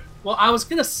 True. Well, I was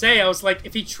gonna say, I was like,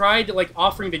 if he tried like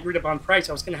offering the agreed upon price,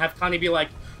 I was gonna have Connie be like,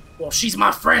 well, she's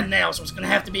my friend now, so it's gonna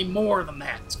have to be more than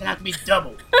that. It's gonna have to be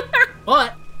double.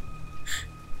 But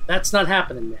that's not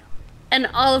happening now. And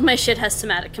all of my shit has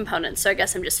somatic components, so I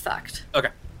guess I'm just fucked. Okay.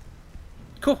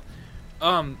 Cool.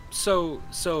 So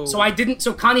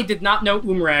Connie did not know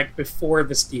Umrag before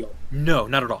this deal. No,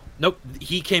 not at all. Nope.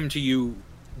 He came to you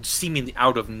seemingly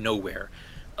out of nowhere,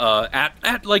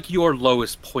 at like your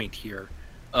lowest point here,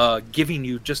 giving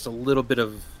you just a little bit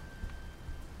of,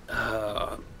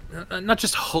 not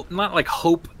just hope, not like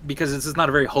hope, because this is not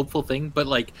a very hopeful thing, but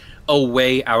like a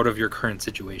way out of your current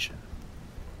situation.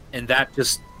 And that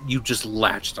you just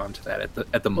latched onto that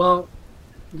at the moment. Well,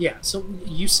 yeah, so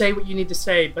you say what you need to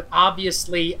say, but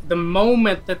obviously the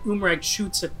moment that Umrag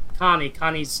shoots at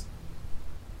Connie's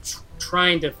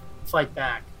trying to fight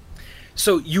back.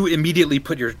 So you immediately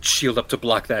put your shield up to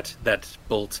block that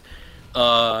bolt.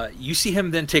 You see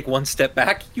him then take one step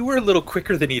back. You were a little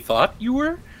quicker than he thought you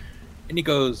were. And he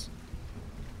goes,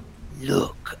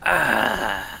 "Look,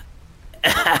 I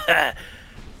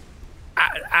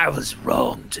was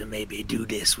wrong to maybe do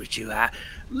this with you.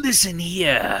 Listen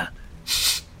here.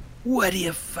 What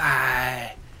if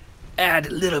I add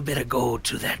a little bit of gold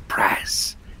to that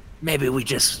price? Maybe we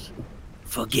just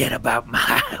forget about my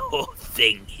whole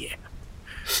thing here."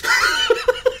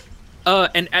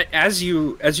 And as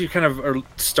you kind of are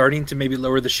starting to maybe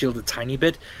lower the shield a tiny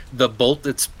bit, the bolt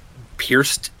that's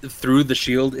pierced through the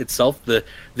shield itself, the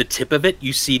tip of it,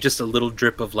 you see just a little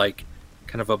drip of like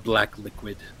kind of a black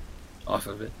liquid off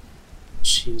of it.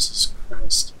 Jesus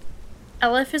Christ.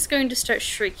 Elif is going to start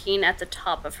shrieking at the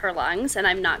top of her lungs, and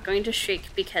I'm not going to shriek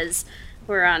because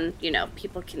we're on,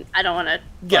 people can... I don't want to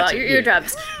blow out your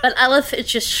eardrums. But Elif is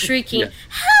just shrieking,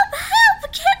 Help!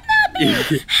 Kidnap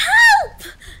me! Help!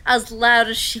 As loud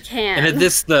as she can. And at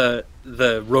this, the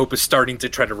rope is starting to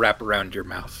try to wrap around your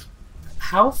mouth.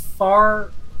 How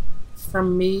far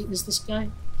from me is this guy?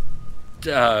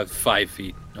 5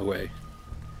 feet away.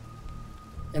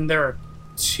 And there are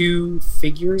 2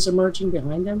 figures emerging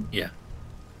behind him? Yeah.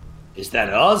 Is that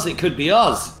Oz? It could be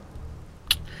Oz.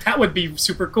 That would be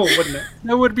super cool, wouldn't it?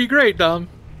 That would be great, Dom.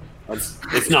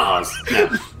 It's not Oz.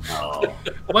 No. Oh.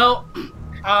 Well,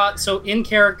 so in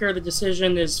character, the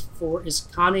decision is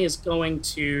Connie is going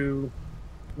to...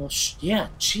 Well,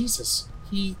 Jesus.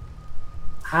 He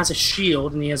has a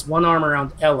shield, and he has one arm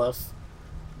around Elif.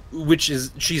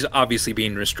 She's obviously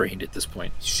being restrained at this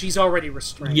point. She's already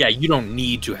restrained. Yeah, you don't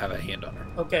need to have a hand on her.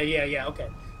 Okay, yeah, okay.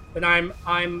 Then I'm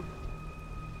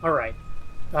all right.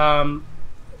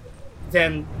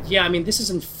 Then yeah, I mean, this is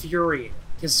infuriating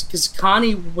because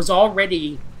Connie was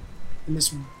already in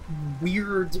this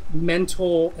weird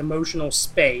mental, emotional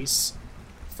space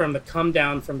from the come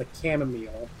down from the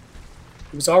chamomile.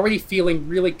 He was already feeling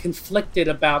really conflicted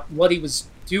about what he was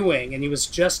doing, and he was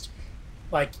just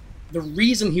like, the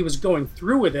reason he was going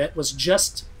through with it was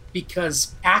just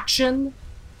because action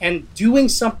and doing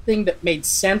something that made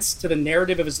sense to the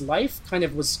narrative of his life kind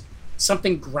of was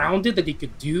something grounded that he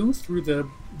could do through the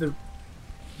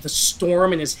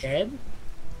storm in his head.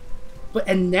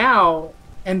 And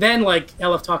then like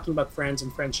Elif talking about friends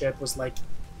and friendship was like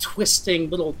twisting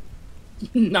little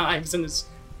knives in his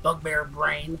bugbear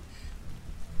brain.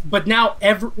 But now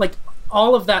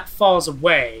all of that falls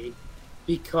away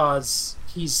because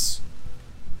he's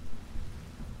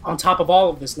on top of all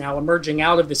of this now, emerging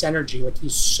out of this energy. Like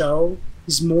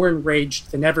he's more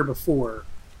enraged than ever before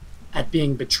at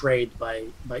being betrayed by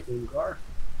Umgar.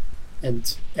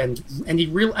 And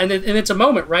it's a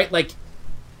moment, right? Like,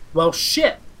 well,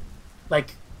 shit.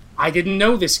 Like, I didn't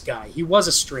know this guy. He was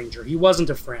a stranger. He wasn't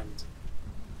a friend.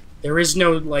 There is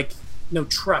no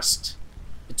trust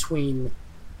between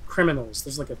criminals.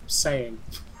 There's like a saying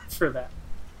for that.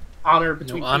 Honor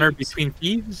between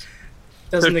thieves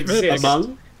doesn't exist.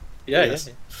 Among? Yeah.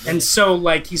 And so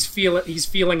like he's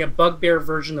feeling a bugbear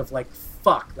version of like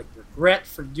fuck, like regret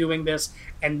for doing this,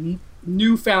 and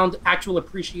newfound actual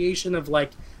appreciation of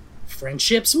like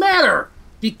friendships matter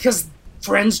because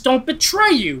friends don't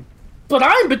betray you. But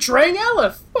I'm betraying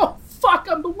Elif. Oh fuck,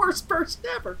 I'm the worst person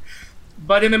ever.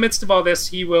 But in the midst of all this,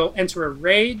 he will enter a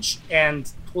rage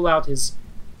and pull out his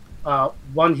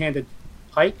one-handed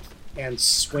pike and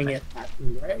swing it at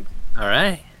Umrag. All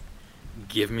right,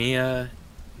 give me an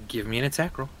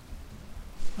attack roll.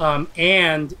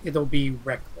 And it'll be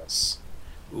reckless.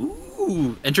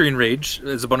 Ooh, entering rage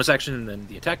as a bonus action and then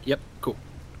the attack. Yep, cool.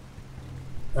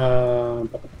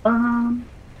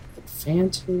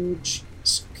 Advantage.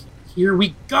 So here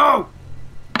we go.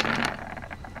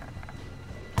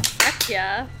 Heck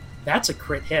yeah. That's a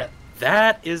crit hit.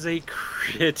 That is a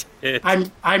crit hit.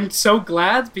 I'm so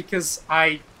glad because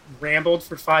I rambled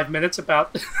for 5 minutes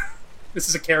about this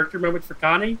is a character moment for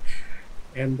Connie,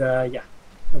 and yeah,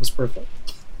 that was perfect.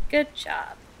 Good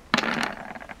job.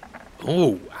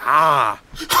 Oh,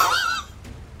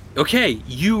 Okay,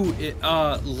 you,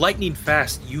 lightning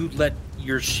fast, you let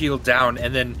your shield down,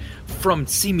 and then from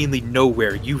seemingly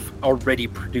nowhere, you've already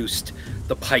produced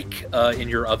the pike in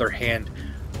your other hand.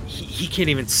 He can't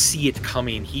even see it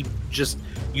coming. You just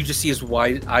see his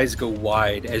eyes go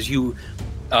wide as you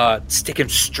stick him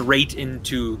straight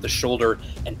into the shoulder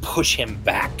and push him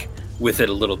back with it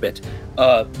a little bit.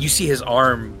 You see his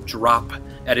arm drop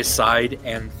at his side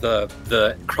and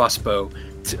the crossbow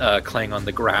clang on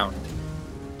the ground.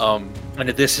 And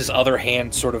at this, his other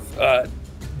hand sort of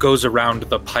goes around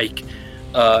the pike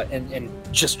and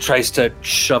just tries to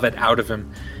shove it out of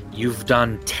him. You've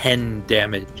done 10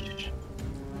 damage.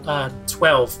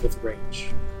 12 with rage.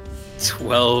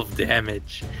 12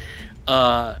 damage.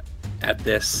 At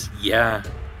this, yeah.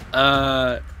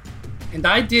 And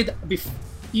I did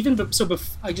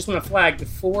I just want to flag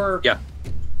before. Yeah.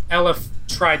 Elif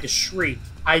tried to shriek.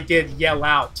 I did yell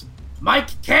out, "Mike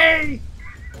K,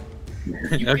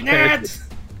 you can add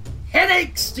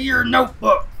headaches to your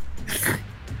notebook."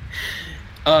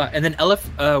 And then Elif,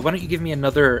 why don't you give me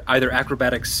another either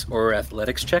acrobatics or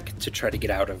athletics check to try to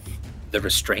get out of the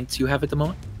restraints you have at the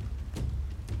moment.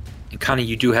 And Connie,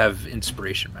 you do have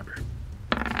inspiration, remember?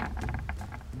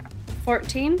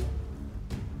 14.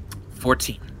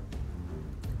 14.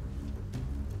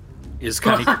 Is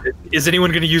Connie? Is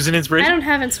anyone going to use an inspiration? I don't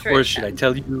have inspiration. Or should I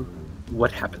tell you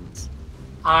what happens?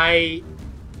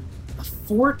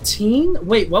 14?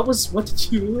 Wait, what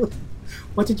did you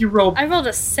roll? I rolled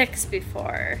a 6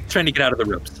 before. Trying to get out of the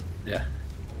ropes. Yeah.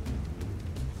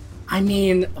 I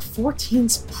mean, a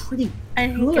 14's pretty I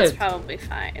think good. it's probably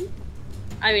fine.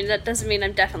 I mean, that doesn't mean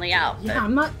I'm definitely out. Yeah, but...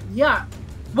 I'm not. Yeah.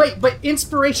 Wait, but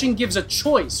inspiration gives a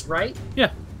choice, right?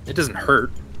 Yeah. It doesn't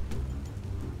hurt.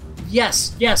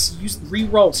 Yes. Use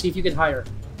re-roll. See if you get higher.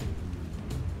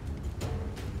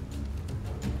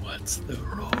 What's the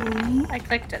roll? I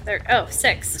clicked it there. Oh,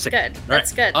 6. Good. All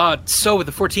That's right. good. So with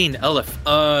the 14,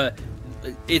 Elif,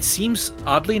 it seems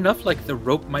oddly enough like the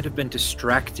rope might have been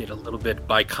distracted a little bit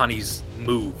by Connie's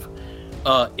move.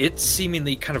 It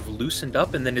seemingly kind of loosened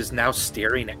up and then is now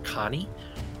staring at Connie.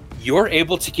 You're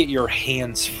able to get your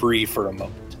hands free for a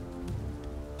moment.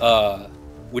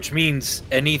 Which means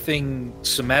anything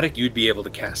somatic you'd be able to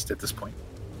cast at this point.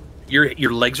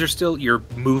 Your legs are still, your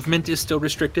movement is still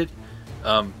restricted,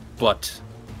 but...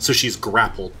 So she's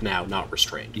grappled now, not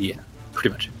restrained. Yeah, pretty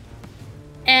much.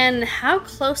 And how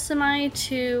close am I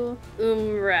to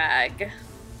Umrag?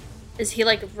 Is he,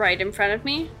 like, right in front of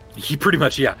me? He pretty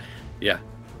much, yeah.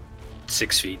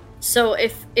 6 feet. So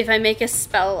if I make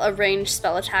a ranged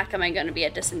spell attack, am I going to be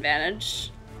at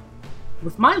disadvantage?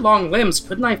 With my long limbs,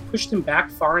 couldn't I have pushed him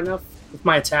back far enough with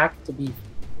my attack to be...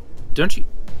 Don't you...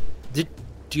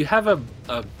 Do you have a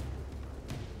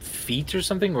feat or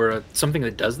something? Or something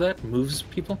that does that? Moves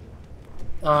people?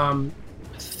 I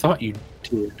thought you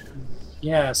did.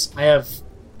 Yes, I have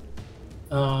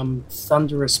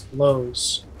thunderous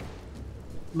blows.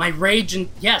 My rage and...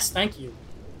 Yes, thank you.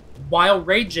 While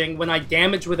raging, when I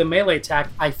damage with a melee attack,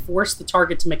 I force the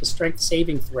target to make a strength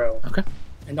saving throw. Okay.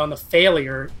 And on the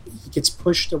failure, he gets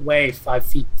pushed away 5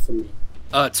 feet from me.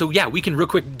 So yeah, we can real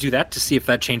quick do that to see if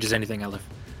that changes anything, Elif.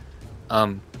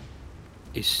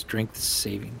 A strength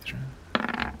saving throw.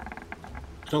 I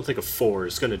don't think a 4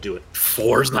 is going to do it.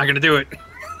 4 is not going to do it.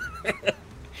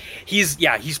 He's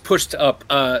pushed up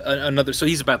another, so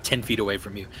he's about 10 feet away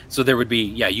from you. So there would be,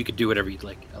 you could do whatever you'd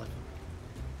like, Elif.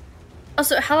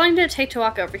 Also, how long did it take to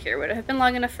walk over here? Would it have been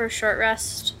long enough for a short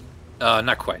rest?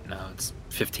 Not quite, no. It's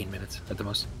 15 minutes at the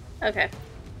most. Okay,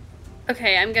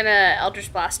 I'm gonna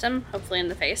Eldritch Blast him, hopefully in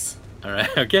the face.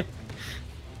 Alright, okay.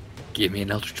 Give me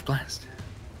an Eldritch Blast.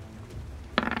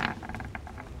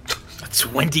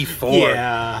 24.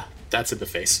 Yeah, that's in the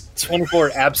face.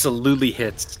 24 absolutely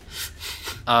hits.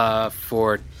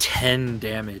 For 10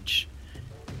 damage.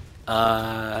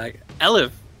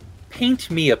 Elif, paint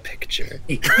me a picture.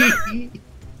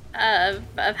 Of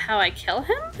how I kill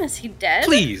him? Is he dead?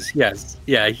 Please, yes.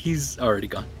 Yeah, he's already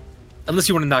gone. Unless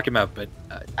you want to knock him out, but...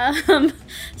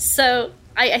 So,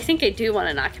 I think I do want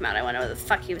to knock him out. I want to know what the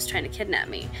fuck he was trying to kidnap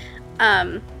me.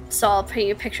 So I'll paint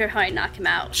you a picture of how I knock him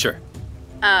out. Sure.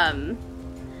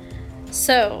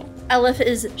 So Elif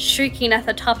is shrieking at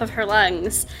the top of her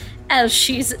lungs as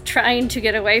she's trying to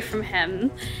get away from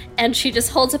him, and she just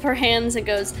holds up her hands and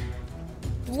goes,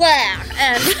 blah!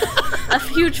 And a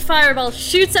huge fireball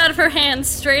shoots out of her hands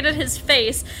straight at his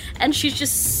face, and she's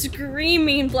just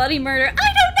screaming bloody murder. I don't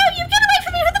know you! Get away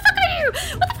from me! Who the fuck are you?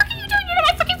 What the fuck are you doing? You're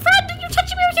my fucking friend, and you're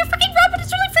touching me with your fucking rope, and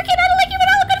it's really freaking, I don't like you at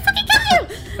all, I'm gonna fucking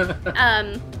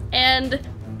kill you! And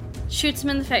shoots him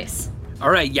in the face. All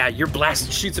right, yeah, your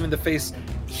blast shoots him in the face.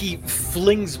 He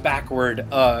flings backward,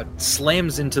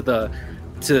 slams into the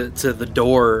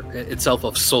door itself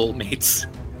of Soulmates,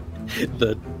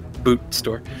 the boot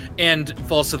store, and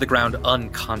falls to the ground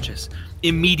unconscious.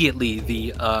 Immediately,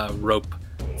 the rope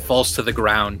falls to the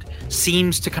ground,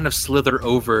 seems to kind of slither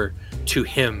over to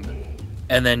him,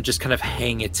 and then just kind of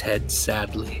hang its head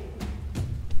sadly.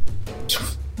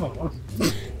 Oh.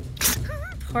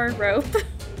 Poor rope.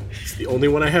 It's the only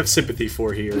one I have sympathy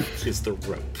for here is the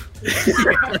rope.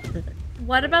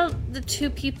 What about the two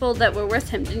people that were with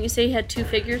him? Didn't you say he had two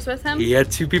figures with him? He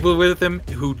had two people with him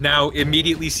who now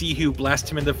immediately see Hugh blast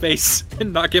him in the face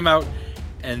and knock him out,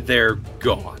 and they're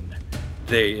gone.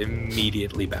 They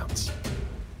immediately bounce.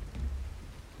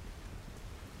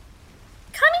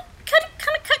 Connie?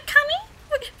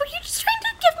 Were you just trying to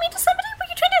give me to somebody? Were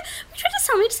you trying to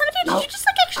sell me to somebody? Or did you just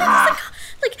actually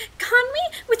con me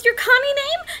with your Connie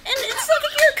name? And it's like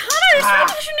you're a con artist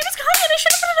because your name is Connie, and I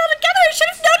should have put it all together. I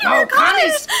should have known you were a con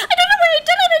artist. I don't know where I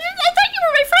did it. I thought you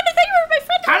were my friend.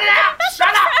 Cut it out! Shut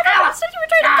up, Ella! You were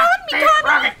trying to con me,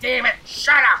 Connie. Damn it!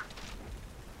 Shut up!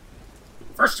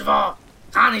 First of all,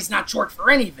 Connie's not short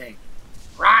for anything,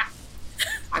 right?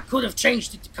 I could have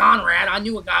changed it to Conrad. I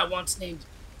knew a guy once named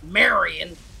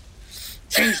Marion.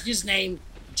 Changed his name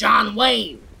to John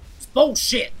Wayne. It's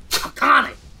bullshit. I'm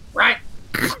Connie, right?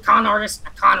 I'm a con artist, a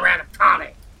Conrad, a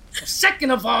Connie.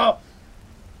 Second of all,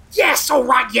 yes,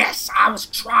 I was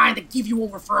trying to give you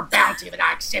over for a bounty that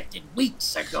I accepted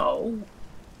weeks ago.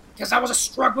 Because I was a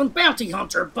struggling bounty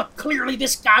hunter, but clearly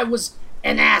this guy was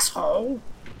an asshole.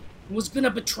 He was gonna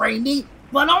betray me,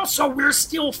 but also we're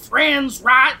still friends,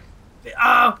 right?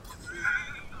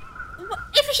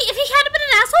 If he hadn't been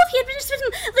an asshole, if he had just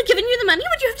been giving you the money,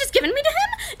 would you have just given me to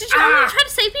him? Did you want to try to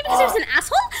save me because he was an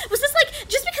asshole? Was this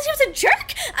just because he was a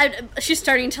jerk? She's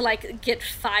starting to get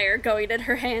fire going in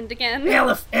her hand again.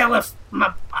 Elif,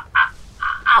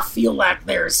 I feel like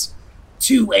there's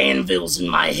two anvils in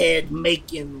my head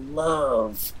making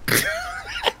love.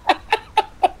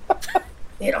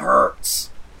 It hurts.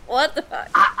 What the fuck?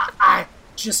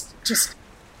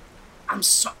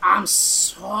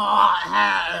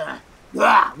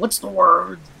 What's the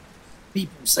word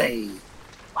people say?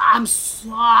 And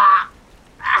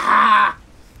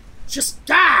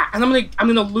I'm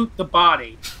gonna loot the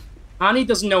body. Ani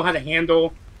doesn't know how to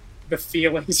handle the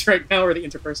feelings right now or the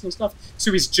interpersonal stuff,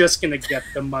 so he's just gonna get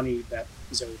the money that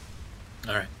is owed.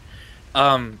 All right.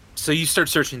 So you start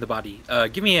searching the body.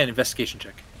 Give me an investigation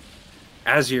check.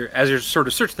 As you're sort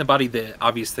of searching the body, the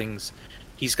obvious things.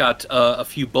 He's got a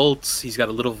few bolts. He's got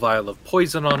a little vial of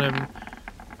poison on him.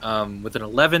 With an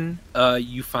 11,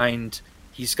 you find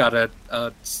he's got a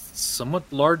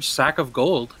somewhat large sack of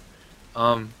gold.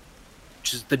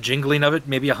 Just the jingling of it,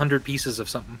 maybe 100 pieces of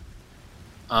something.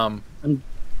 I'm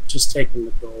just taking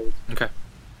the gold. Okay.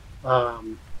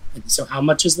 So how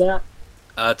much is that?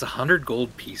 It's 100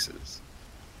 gold pieces.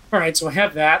 All right, so I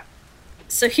have that.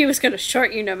 So he was going to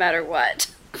short you no matter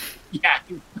what. Yeah,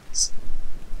 he was.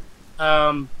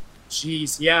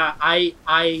 Jeez, yeah, I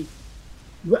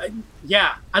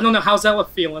don't know how's Ella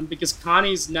feeling because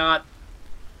Connie's not,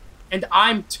 and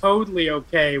I'm totally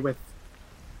okay with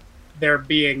there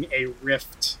being a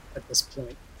rift at this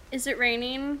point. Is it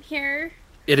raining here?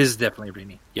 It is definitely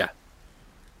raining. Yeah.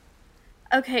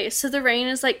 Okay, so the rain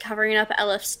is covering up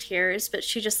Elif's tears, but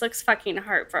she just looks fucking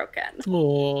heartbroken.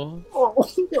 Aww. Oh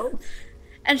no.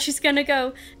 And she's gonna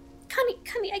go,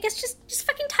 Connie, I guess just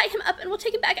fucking tie him up and we'll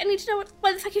take him back. I need to know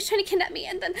why the fuck he's trying to kidnap me.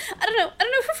 And then, I don't know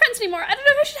if we're friends anymore. I don't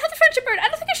know if I should have the friendship bird. I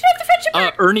don't think I should have the friendship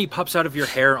bird. Ernie pops out of your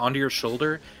hair onto your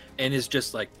shoulder and is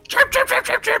just chirp, chirp, chirp,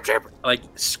 chirp, chirp, chirp,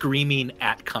 screaming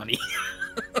at Connie.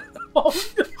 Oh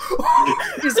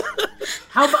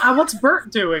no. What's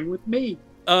Bert doing with me?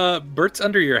 Bert's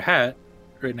under your hat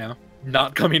right now,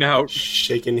 not coming out.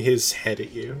 Shaking his head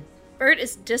at you. Bert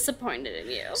is disappointed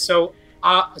in you. So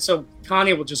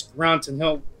Connie will just grunt and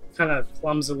he'll kind of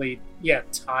clumsily,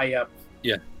 tie up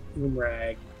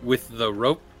Moonrag. With the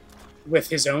rope? With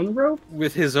his own rope?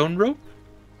 With his own rope?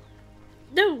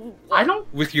 No. I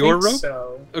don't With your think rope?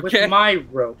 so. Okay. With my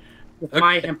rope. With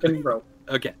my hempen rope.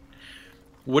 Okay.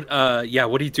 What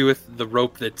do you do with the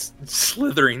rope that's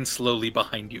slithering slowly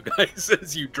behind you guys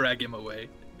as you drag him away?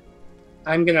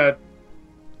 I'm gonna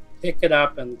pick it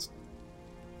up and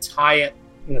tie it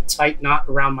in a tight knot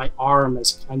around my arm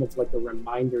as kind of like a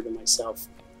reminder to myself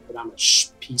that I'm a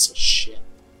piece of shit.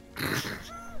 I'm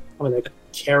gonna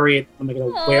carry it. I'm gonna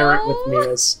wear it with me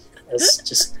as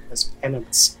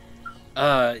penance.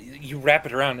 You wrap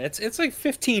it around. It's like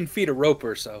 15 feet of rope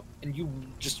or so, and you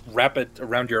just wrap it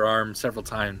around your arm several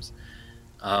times.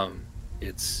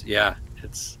 It's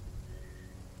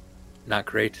not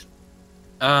great.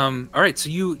 All right, so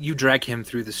you drag him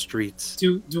through the streets.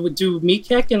 Do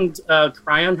Mikek and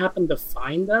Cryon happen to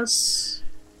find us?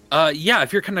 Yeah,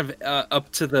 if you're kind of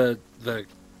up to the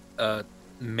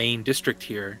main district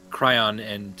here, Cryon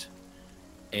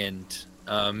and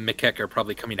Mikek are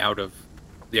probably coming out of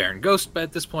the Iron Ghost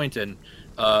at this point, and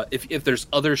if there's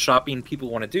other shopping people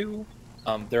want to do,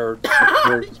 they're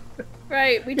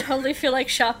Right, we totally feel like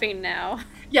shopping now.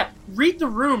 Yeah, read the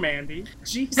room, Andy.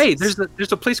 Jesus. Hey, there's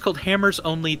a place called Hammer's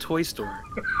Only Toy Store.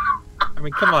 I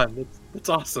mean, come on, it's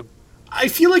awesome. I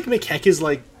feel like Mikek is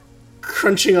like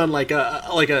crunching on like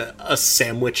a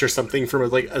sandwich or something from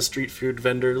like a street food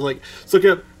vendor. Like, let's look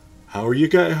up. How are you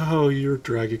guys? How you're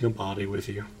dragging a body with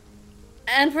you?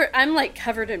 And I'm like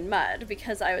covered in mud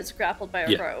because I was grappled by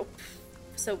a rope.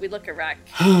 So we look a wreck.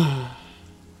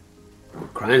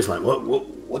 Cryon's like,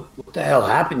 what the hell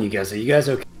happened, you guys? Are you guys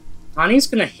okay? Connie's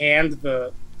gonna hand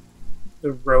the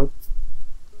rope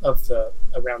of the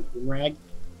around Boomrag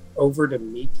over to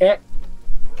Mikek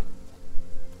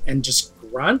and just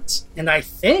grunt, and I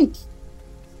think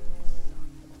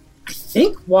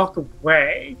walk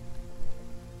away.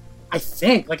 I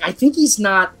think he's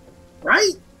not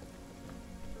right.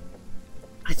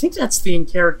 I think that's the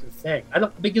in-character thing. I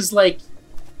don't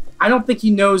think he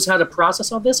knows how to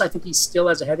process all this. I think he still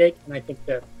has a headache, and I think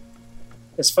that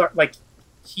as far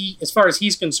as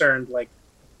he's concerned, like,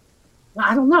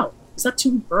 I don't know. Is that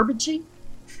too Burbagey?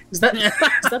 Is that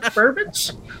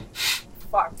Burbage?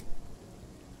 Fuck.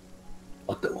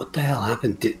 What the hell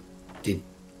happened? Did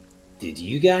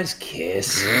you guys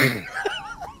kiss?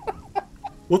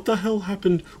 What the hell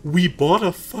happened? We bought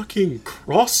a fucking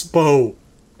crossbow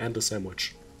and a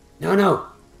sandwich. No.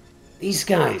 These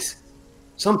guys.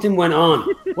 Something went on.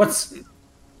 What's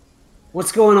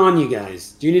going on, you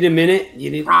guys? Do you need a minute?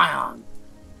 Cryon.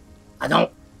 I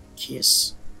don't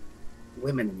kiss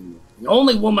women anymore. The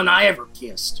only woman I ever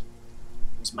kissed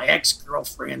was my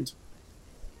ex-girlfriend,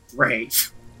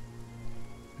 Brave.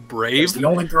 Brave? Was the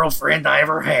only girlfriend I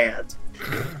ever had.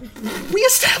 We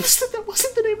established that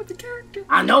wasn't the name of the character.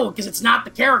 I know, because it's not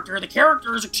the character. The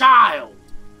character is a child.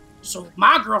 So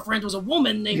my girlfriend was a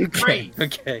woman named Brave.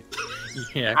 Okay.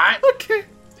 Yeah. Okay.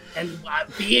 And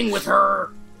being with her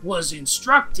was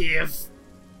instructive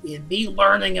in me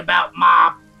learning about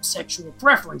my sexual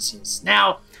preferences.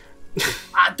 Now,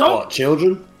 I don't... What,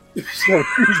 children?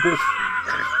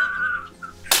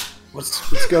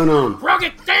 What's going on?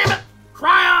 Rugged, damn it!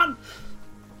 Cryon!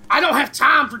 I don't have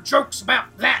time for jokes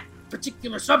about that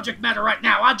particular subject matter right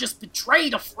now. I just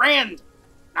betrayed a friend.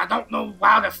 I don't know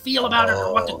how to feel about it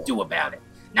or what to do about it.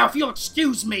 Now, if you'll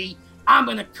excuse me, I'm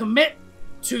going to commit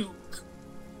to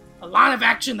a line of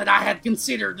action that I had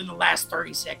considered in the last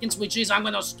 30 seconds, which is I'm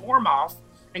going to storm off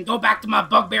and go back to my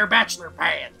bugbear bachelor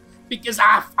pad because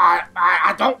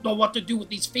I don't know what to do with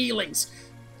these feelings.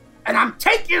 And I'm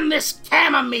taking this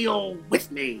chamomile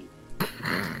with me.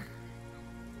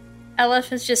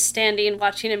 Elif is just standing,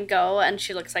 watching him go, and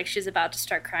she looks like she's about to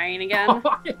start crying again.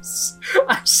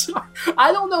 I'm sorry.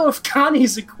 I don't know if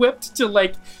Connie's equipped to,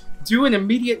 like, do an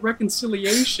immediate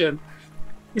reconciliation.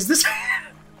 Is this...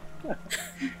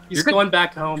 He's going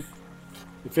back home.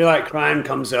 I feel like Cryon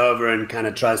comes over and kind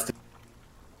of tries to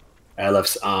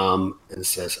Elif's arm and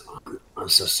says, I'm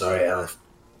so sorry, Elif.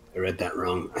 I read that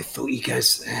wrong. I thought you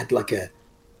guys had, like, a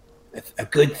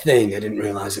good thing. I didn't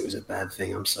realize it was a bad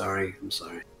thing. I'm sorry.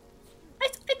 I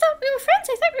thought we were friends.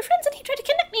 And he tried to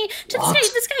kidnap me to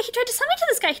this guy. He tried to sell me to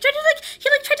this guy. He tried to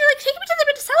take me to the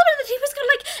bit to sell him, and then he was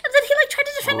gonna and then he tried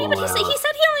to defend me. But he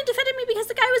said he only defended me because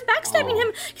the guy was backstabbing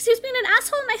him because he was being an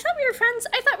asshole. And I thought we were friends.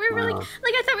 I thought we were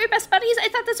I thought we were best buddies.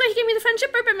 I thought that's why he gave me the friendship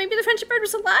bird. But maybe the friendship bird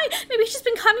was a lie. Maybe he's just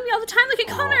been conning me all the time like a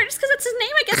con artist because that's his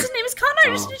name. I guess his name is con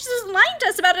artist. He just lying to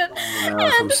us about it.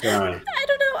 I'm sorry. I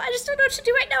don't know. I just don't know what to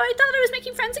do right now. I thought I was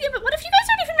making friends again, but what if you guys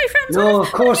aren't even my friends? No, of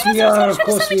course we are. Of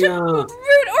course we are.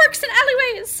 Rude orcs and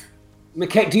alleyways.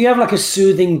 Mikek, do you have like a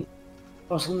soothing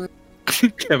or something?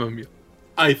 Chamomile.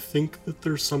 I think that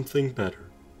there's something better.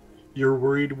 You're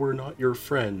worried we're not your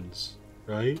friends,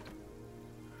 right?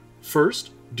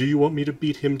 First, do you want me to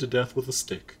beat him to death with a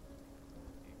stick?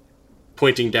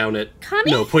 pointing down at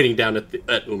Connie? pointing down at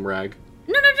Umrag.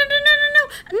 No,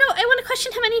 I want to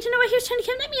question him. I need to know why he was trying to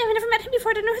kidnap me. I've never met him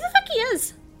before. I don't know who the fuck he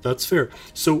is. That's fair.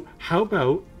 So how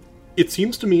about, it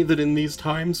seems to me that in these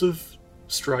times of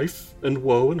strife and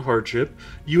woe and hardship,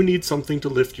 you need something to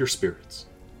lift your spirits.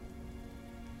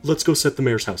 Let's go set the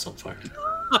mayor's house on fire.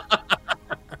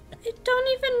 I don't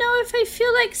even know if I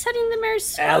feel like setting the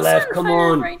mayor's house Aleph, on come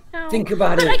fire on. right now. Think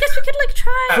about but it. I guess we could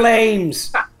try.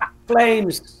 Flames!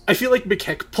 Flames! I feel like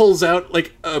Mikek pulls out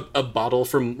a bottle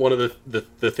from one of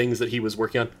the things that he was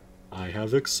working on. I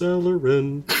have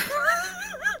accelerant.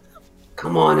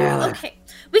 Come on, Aleph. Okay,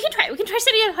 we can try. We can try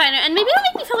setting it on fire, and maybe it'll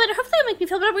make me feel better. Hopefully, it'll make me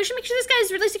feel better. We should make sure this guy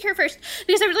is really secure first,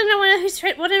 because I really don't want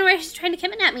to know where he's trying to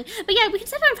kidnap me. But yeah, we can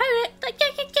set it on fire.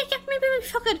 Yeah. Maybe we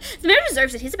feel good. The mayor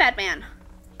deserves it. He's a bad man.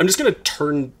 I'm just gonna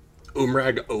turn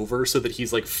Umrag over so that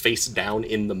he's face down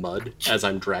in the mud as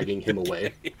I'm dragging him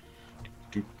away.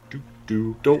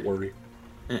 Don't worry.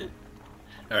 All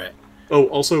right. Oh,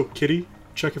 also, Kitty,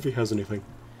 check if he has anything.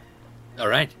 All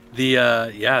right.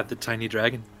 The tiny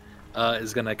dragon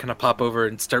is gonna kind of pop over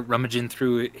and start rummaging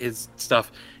through his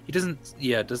stuff. He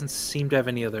doesn't seem to have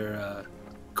any other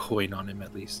coin on him,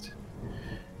 at least.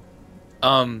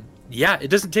 It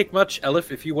doesn't take much, Elif.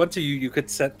 If you want to, you could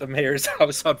set the mayor's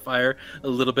house on fire. A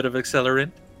little bit of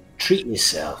accelerant. Treat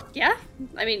yourself. Yeah,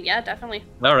 I mean, yeah, definitely.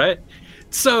 All right.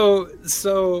 So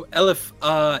Elif,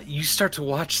 you start to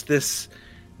watch this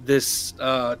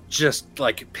just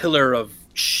like pillar of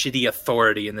shitty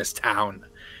authority in this town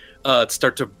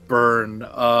start to burn.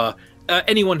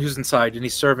 Anyone who's inside, any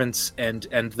servants and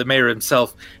the mayor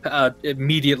himself,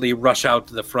 immediately rush out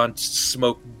to the front,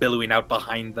 smoke billowing out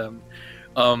behind them.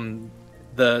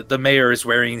 The mayor is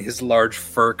wearing his large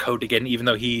fur coat again, even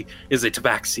though he is a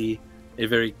tabaxi, a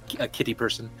very kitty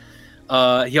person.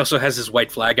 He also has his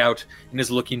white flag out and is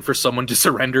looking for someone to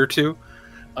surrender to.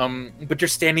 But you're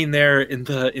standing there in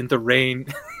the rain.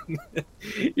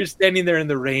 You're standing there in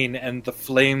the rain, and the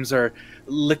flames are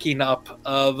licking up.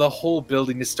 The whole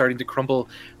building is starting to crumble.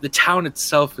 The town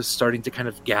itself is starting to kind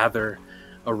of gather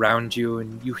around you,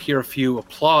 and you hear a few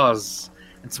applause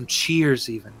and some cheers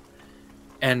even.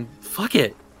 And fuck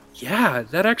it. Yeah,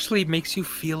 that actually makes you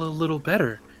feel a little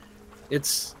better.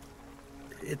 It's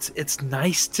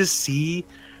nice to see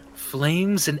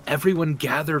flames and everyone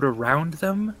gathered around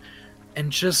them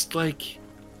and just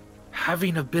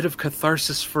having a bit of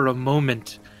catharsis for a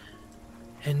moment.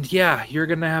 And yeah, you're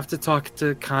gonna have to talk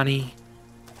to Connie,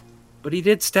 but he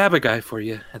did stab a guy for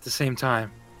you at the same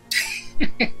time.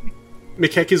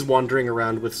 Mikek is wandering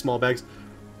around with small bags.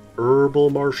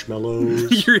 Herbal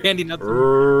marshmallows. You're handing out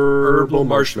herbal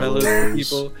marshmallows to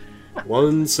people.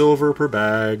 1 silver per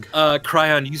bag.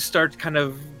 Cryon, you start kind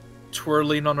of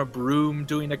twirling on a broom,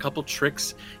 doing a couple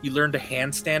tricks. You learn to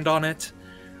handstand on it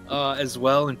as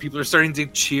well, and people are starting to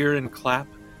cheer and clap.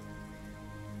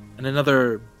 And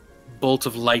another bolt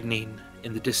of lightning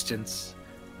in the distance,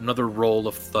 another roll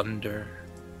of thunder.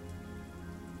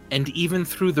 And even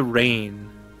through the rain,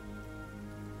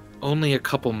 only a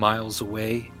couple miles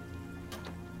away,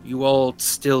 you all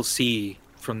still see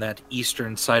from that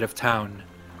eastern side of town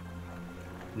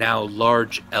now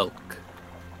large elk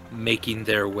making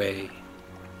their way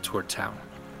toward town.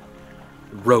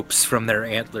 Ropes from their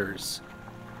antlers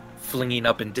flinging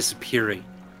up and disappearing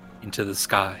into the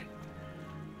sky.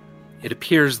 It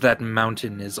appears that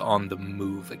mountain is on the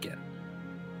move again,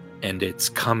 and it's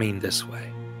coming this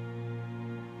way.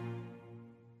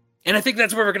 And I think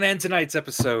that's where we're going to end tonight's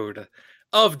episode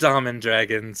of Dom and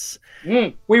Dragons.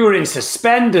 We were in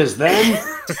suspenders then.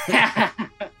 I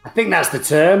think that's the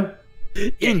term.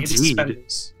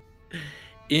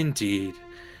 Indeed.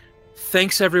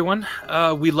 Thanks, everyone.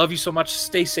 We love you so much.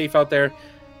 Stay safe out there.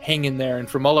 Hang in there. And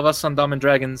from all of us on Dom and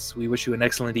Dragons, we wish you an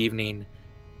excellent evening.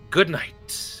 Good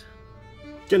night.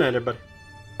 Good night, everybody.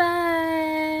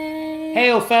 Bye.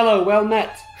 Hail, fellow. Well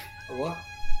met. What?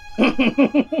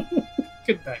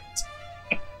 Good night.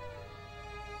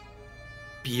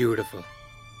 Beautiful.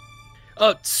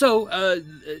 So,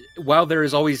 while there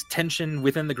is always tension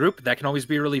within the group, that can always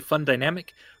be a really fun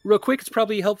dynamic. Real quick, it's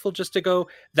probably helpful just to go,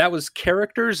 that was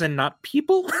characters and not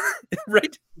people,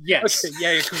 right? Yes. Okay,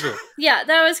 yeah, cool. Yeah,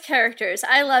 that was characters.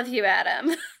 I love you,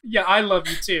 Adam. Yeah, I love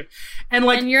you too. And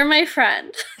And you're my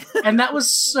friend. and that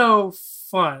was so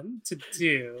fun to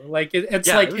do. It's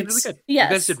Yeah, like it was it's really good. Yes.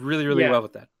 You guys did really, really Yeah. well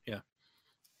with that. Yeah.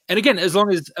 And again, as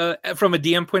long as, from a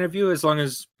DM point of view, as long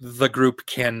as the group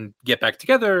can get back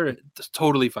together, it's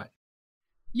totally fine.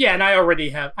 Yeah, and I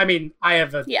already have. I mean, I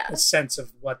have a Yeah. sense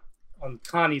of what on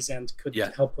Connie's end could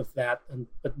Yeah. help with that,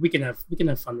 but we can have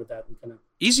fun with that and kind of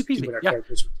Easy see peasy. what our Yeah.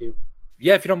 characters would do.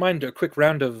 yeah, if you don't mind, a quick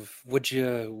round of would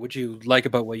you like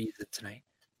about what you did tonight?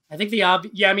 I think the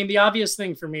obvious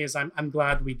thing for me is I'm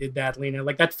glad we did that, Lena.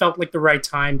 Like that felt like the right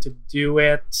time to do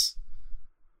it.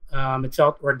 It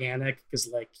felt organic because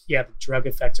like, yeah, the drug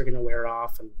effects are going to wear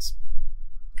off and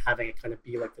having it kind of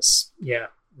be like this,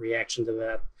 reaction to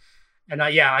that. And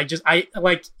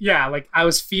I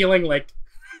was feeling like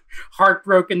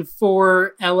heartbroken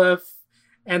for Elif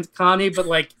and Connie, but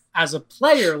like as a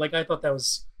player, like I thought that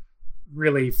was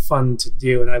really fun to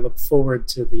do, and I look forward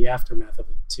to the aftermath of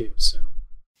it too. So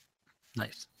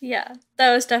nice. Yeah,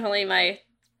 that was definitely my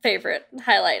favorite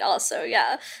highlight also.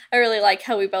 Yeah, I really like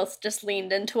how we both just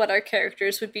leaned into what our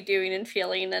characters would be doing and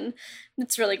feeling, and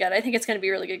it's really good. I think it's going to be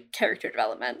really good character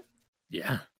development.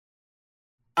 Yeah.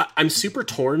 I'm super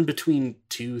torn between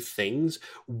two things.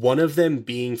 One of them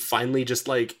being finally just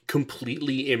like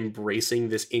completely embracing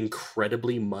this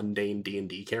incredibly mundane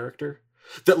D&D character.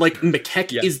 That like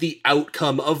Makek is the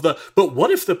outcome of the, but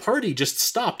what if the party just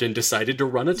stopped and decided to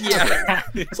run a tavern? Yeah.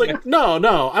 It's like,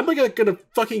 no, I'm like gonna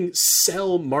fucking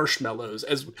sell marshmallows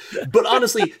but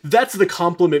honestly, that's the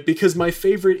compliment, because my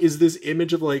favorite is this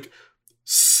image of like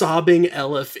sobbing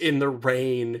Elif in the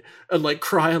rain and like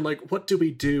crying like, what do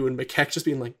we do? And Makek just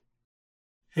being like,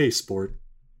 hey sport,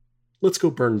 let's go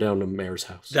burn down the mayor's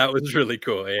house. That was really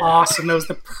cool. Yeah. Awesome. That was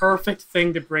the perfect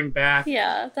thing to bring back.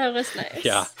 Yeah, that was nice.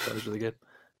 Yeah, that was really good.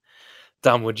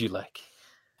 Dom, what'd you like?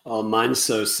 Oh, mine's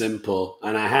so simple.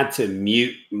 And I had to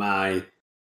mute my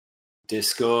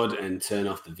Discord and turn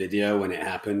off the video when it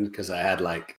happened because I had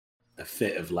like a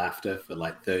fit of laughter for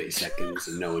like 30 seconds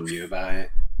and no one knew about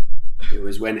it. It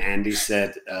was when Andy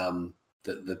said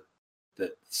that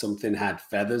something had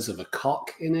feathers of a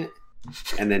cock in it.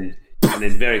 And then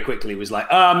very quickly was like,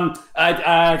 check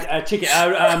it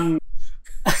out.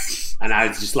 And I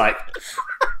was just like,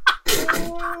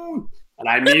 and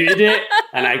I muted it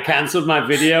and I cancelled my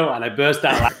video and I burst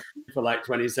out laughing for like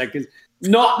 20 seconds.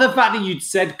 Not the fact that you'd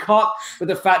said cock, but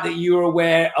the fact that you were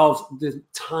aware of the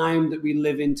time that we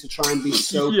live in to try and be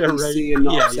so PC and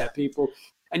not upset people.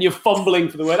 And you're fumbling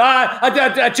for the word,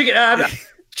 chicken.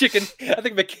 Chicken. I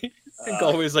think McKay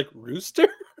always like rooster.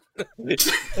 I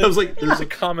was like, there's a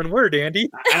common word, Andy.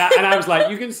 And I was like,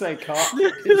 you can say cock.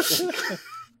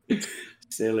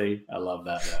 Silly. I love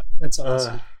that. That's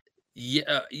awesome.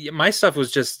 Yeah, my stuff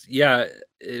was just, it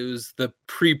was the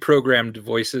pre-programmed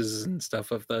voices and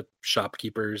stuff of the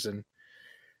shopkeepers. And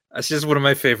that's just one of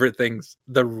my favorite things.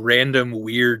 The random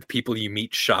weird people you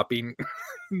meet shopping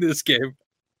in this game.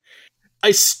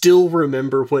 I still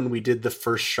remember when we did the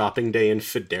first shopping day in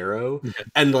Federo,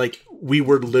 and like we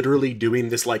were literally doing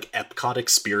this like Epcot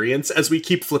experience as we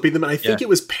keep flipping them. And I think it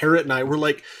was Parrot and I were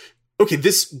like, okay,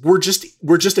 we're just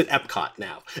at Epcot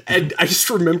now. And I just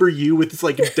remember you with this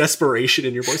like desperation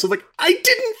in your voice. I was like, I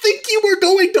didn't think you were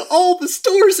going to all the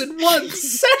stores in one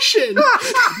session.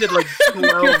 You did like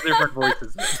 12 different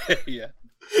voices. Yeah.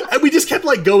 And we just kept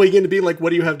like going in and being like, what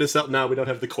do you have to sell? No, we don't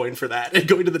have the coin for that. And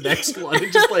going to the next one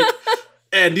and just like,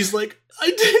 and he's like,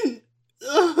 I didn't.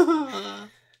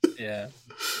 Yeah.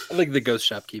 I like the ghost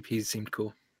shopkeep. He seemed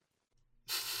cool.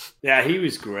 Yeah, he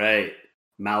was great.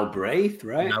 Malbraith,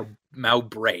 right?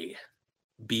 Malbray.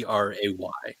 Bray.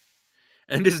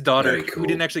 And his daughter, cool. We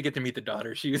didn't actually get to meet the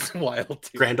daughter. She was wild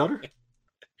too. Granddaughter?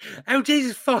 Oh,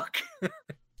 Jesus, fuck.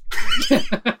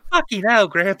 Fucking hell,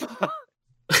 Grandpa.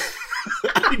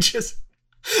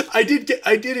 I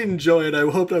did enjoy it. I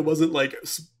hoped I wasn't like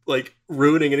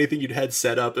ruining anything you'd had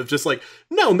set up of just like,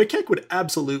 no, Makek would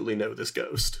absolutely know this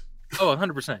ghost. Oh,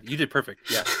 100%. You did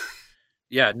perfect. Yeah.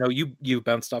 Yeah, no, you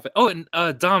bounced off it. Oh, and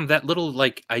Dom, that little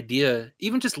like idea,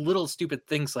 even just little stupid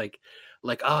things like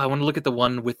I want to look at the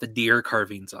one with the deer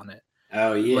carvings on it.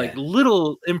 Oh yeah. Like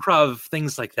little improv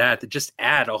things like that just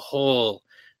add a whole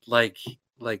like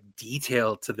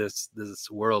detail to this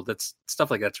world. That's stuff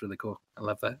like that's really cool. I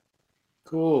love that.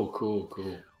 Cool.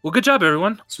 Well, good job,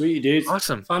 everyone. Sweet, dude.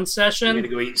 Awesome. Fun session. I'm going to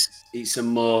go eat some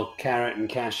more carrot and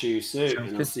cashew soup,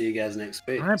 and I'll see you guys next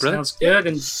week. All right, brother. Sounds good.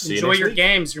 And See you enjoy next your week.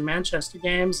 games, your Manchester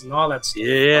games, and all that stuff.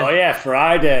 Yeah. Oh, yeah,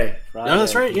 Friday. No,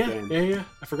 that's right. Yeah.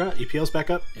 I forgot. EPL's back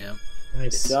up. Yeah.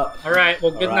 Nice. It's up. All right.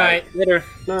 Well, good All right. night. Later.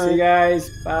 See you guys.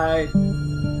 Bye.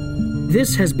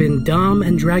 This has been Dom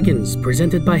and Dragons,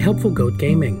 presented by Helpful Goat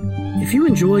Gaming. If you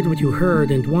enjoyed what you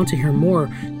heard and want to hear more,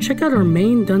 check out our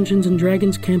main Dungeons &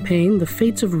 Dragons campaign, The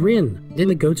Fates of Rin, in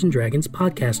the Goats & Dragons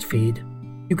podcast feed.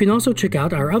 You can also check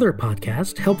out our other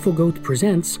podcast, Helpful Goat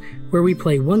Presents, where we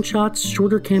play one-shots,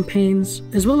 shorter campaigns,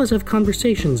 as well as have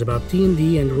conversations about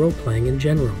D&D and role-playing in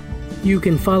general. You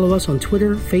can follow us on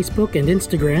Twitter, Facebook, and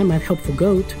Instagram at Helpful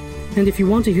Goat, And if you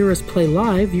want to hear us play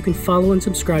live, you can follow and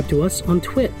subscribe to us on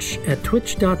Twitch at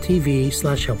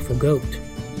twitch.tv/helpfulgoat.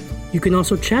 You can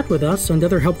also chat with us and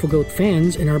other Helpful Goat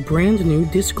fans in our brand new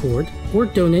Discord, or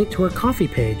donate to our Ko-fi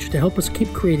page to help us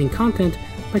keep creating content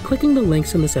by clicking the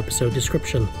links in this episode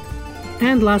description.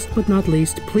 And last but not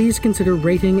least, please consider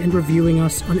rating and reviewing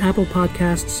us on Apple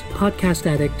Podcasts, Podcast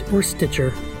Addict, or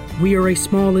Stitcher. We are a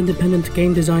small independent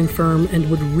game design firm and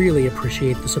would really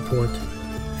appreciate the support.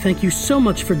 Thank you so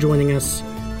much for joining us,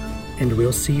 and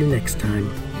we'll see you next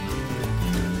time.